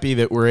 I'm happy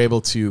that we're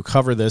able to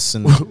cover this,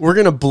 and we're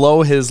gonna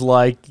blow his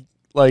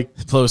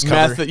close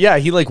cover. Yeah,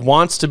 he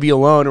wants to be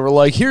alone, and we're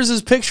like, here's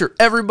his picture.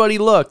 Everybody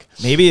look.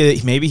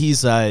 Maybe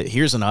he's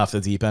here's an off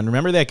the deep end.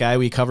 Remember that guy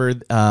we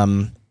covered?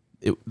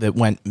 That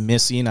went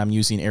missing, I'm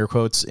using air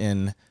quotes,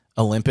 in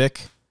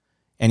Olympic,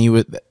 and he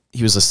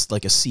was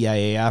like a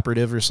CIA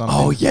operative or something.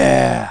 Oh,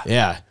 yeah.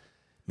 Yeah.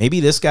 Maybe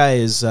this guy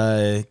is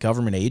a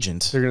government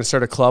agent. They're going to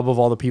start a club of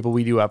all the people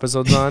we do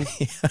episodes on.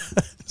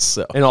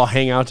 And all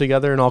hang out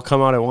together and all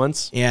come out at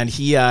once. And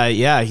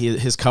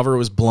his cover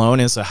was blown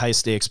as a high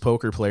stakes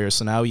poker player,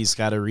 so now he's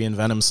got to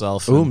reinvent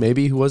himself. Ooh,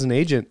 maybe he was an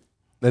agent.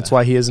 That's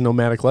why he has a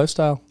nomadic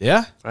lifestyle.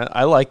 Yeah.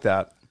 I like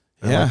that.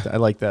 Yeah, I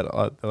like that.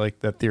 I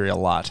like that theory a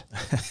lot.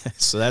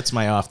 So that's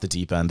my off the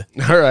deep end.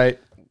 All right.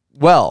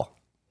 Well,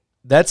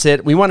 That's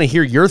it. We want to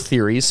hear your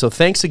theories, so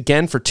thanks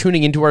again for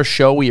tuning into our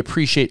show. We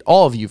appreciate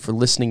all of you for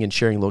listening and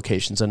sharing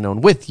Locations Unknown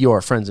with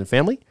your friends and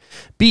family.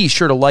 Be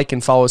sure to like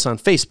and follow us on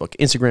Facebook,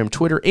 Instagram,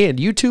 Twitter, and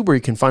YouTube, where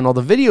you can find all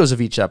the videos of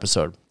each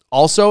episode.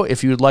 Also,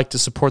 if you would like to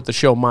support the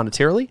show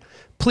monetarily,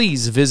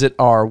 please visit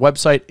our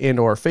website and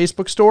or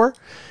Facebook store.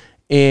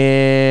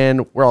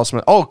 And where else?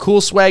 Oh,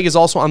 cool swag is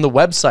also on the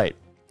website.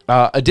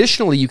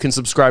 Additionally, you can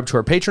subscribe to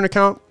our Patron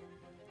account,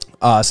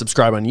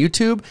 subscribe on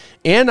YouTube,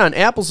 and on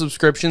Apple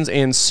subscriptions,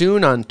 and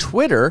soon on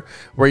Twitter,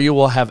 where you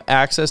will have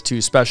access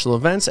to special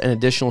events and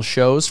additional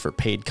shows for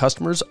paid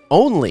customers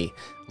only.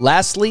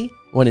 Lastly,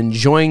 when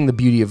enjoying the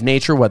beauty of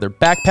nature, whether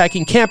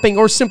backpacking, camping,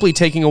 or simply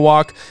taking a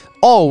walk,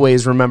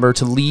 always remember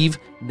to leave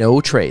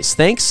no trace.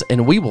 Thanks,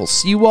 and we will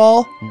see you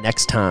all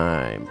next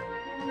time.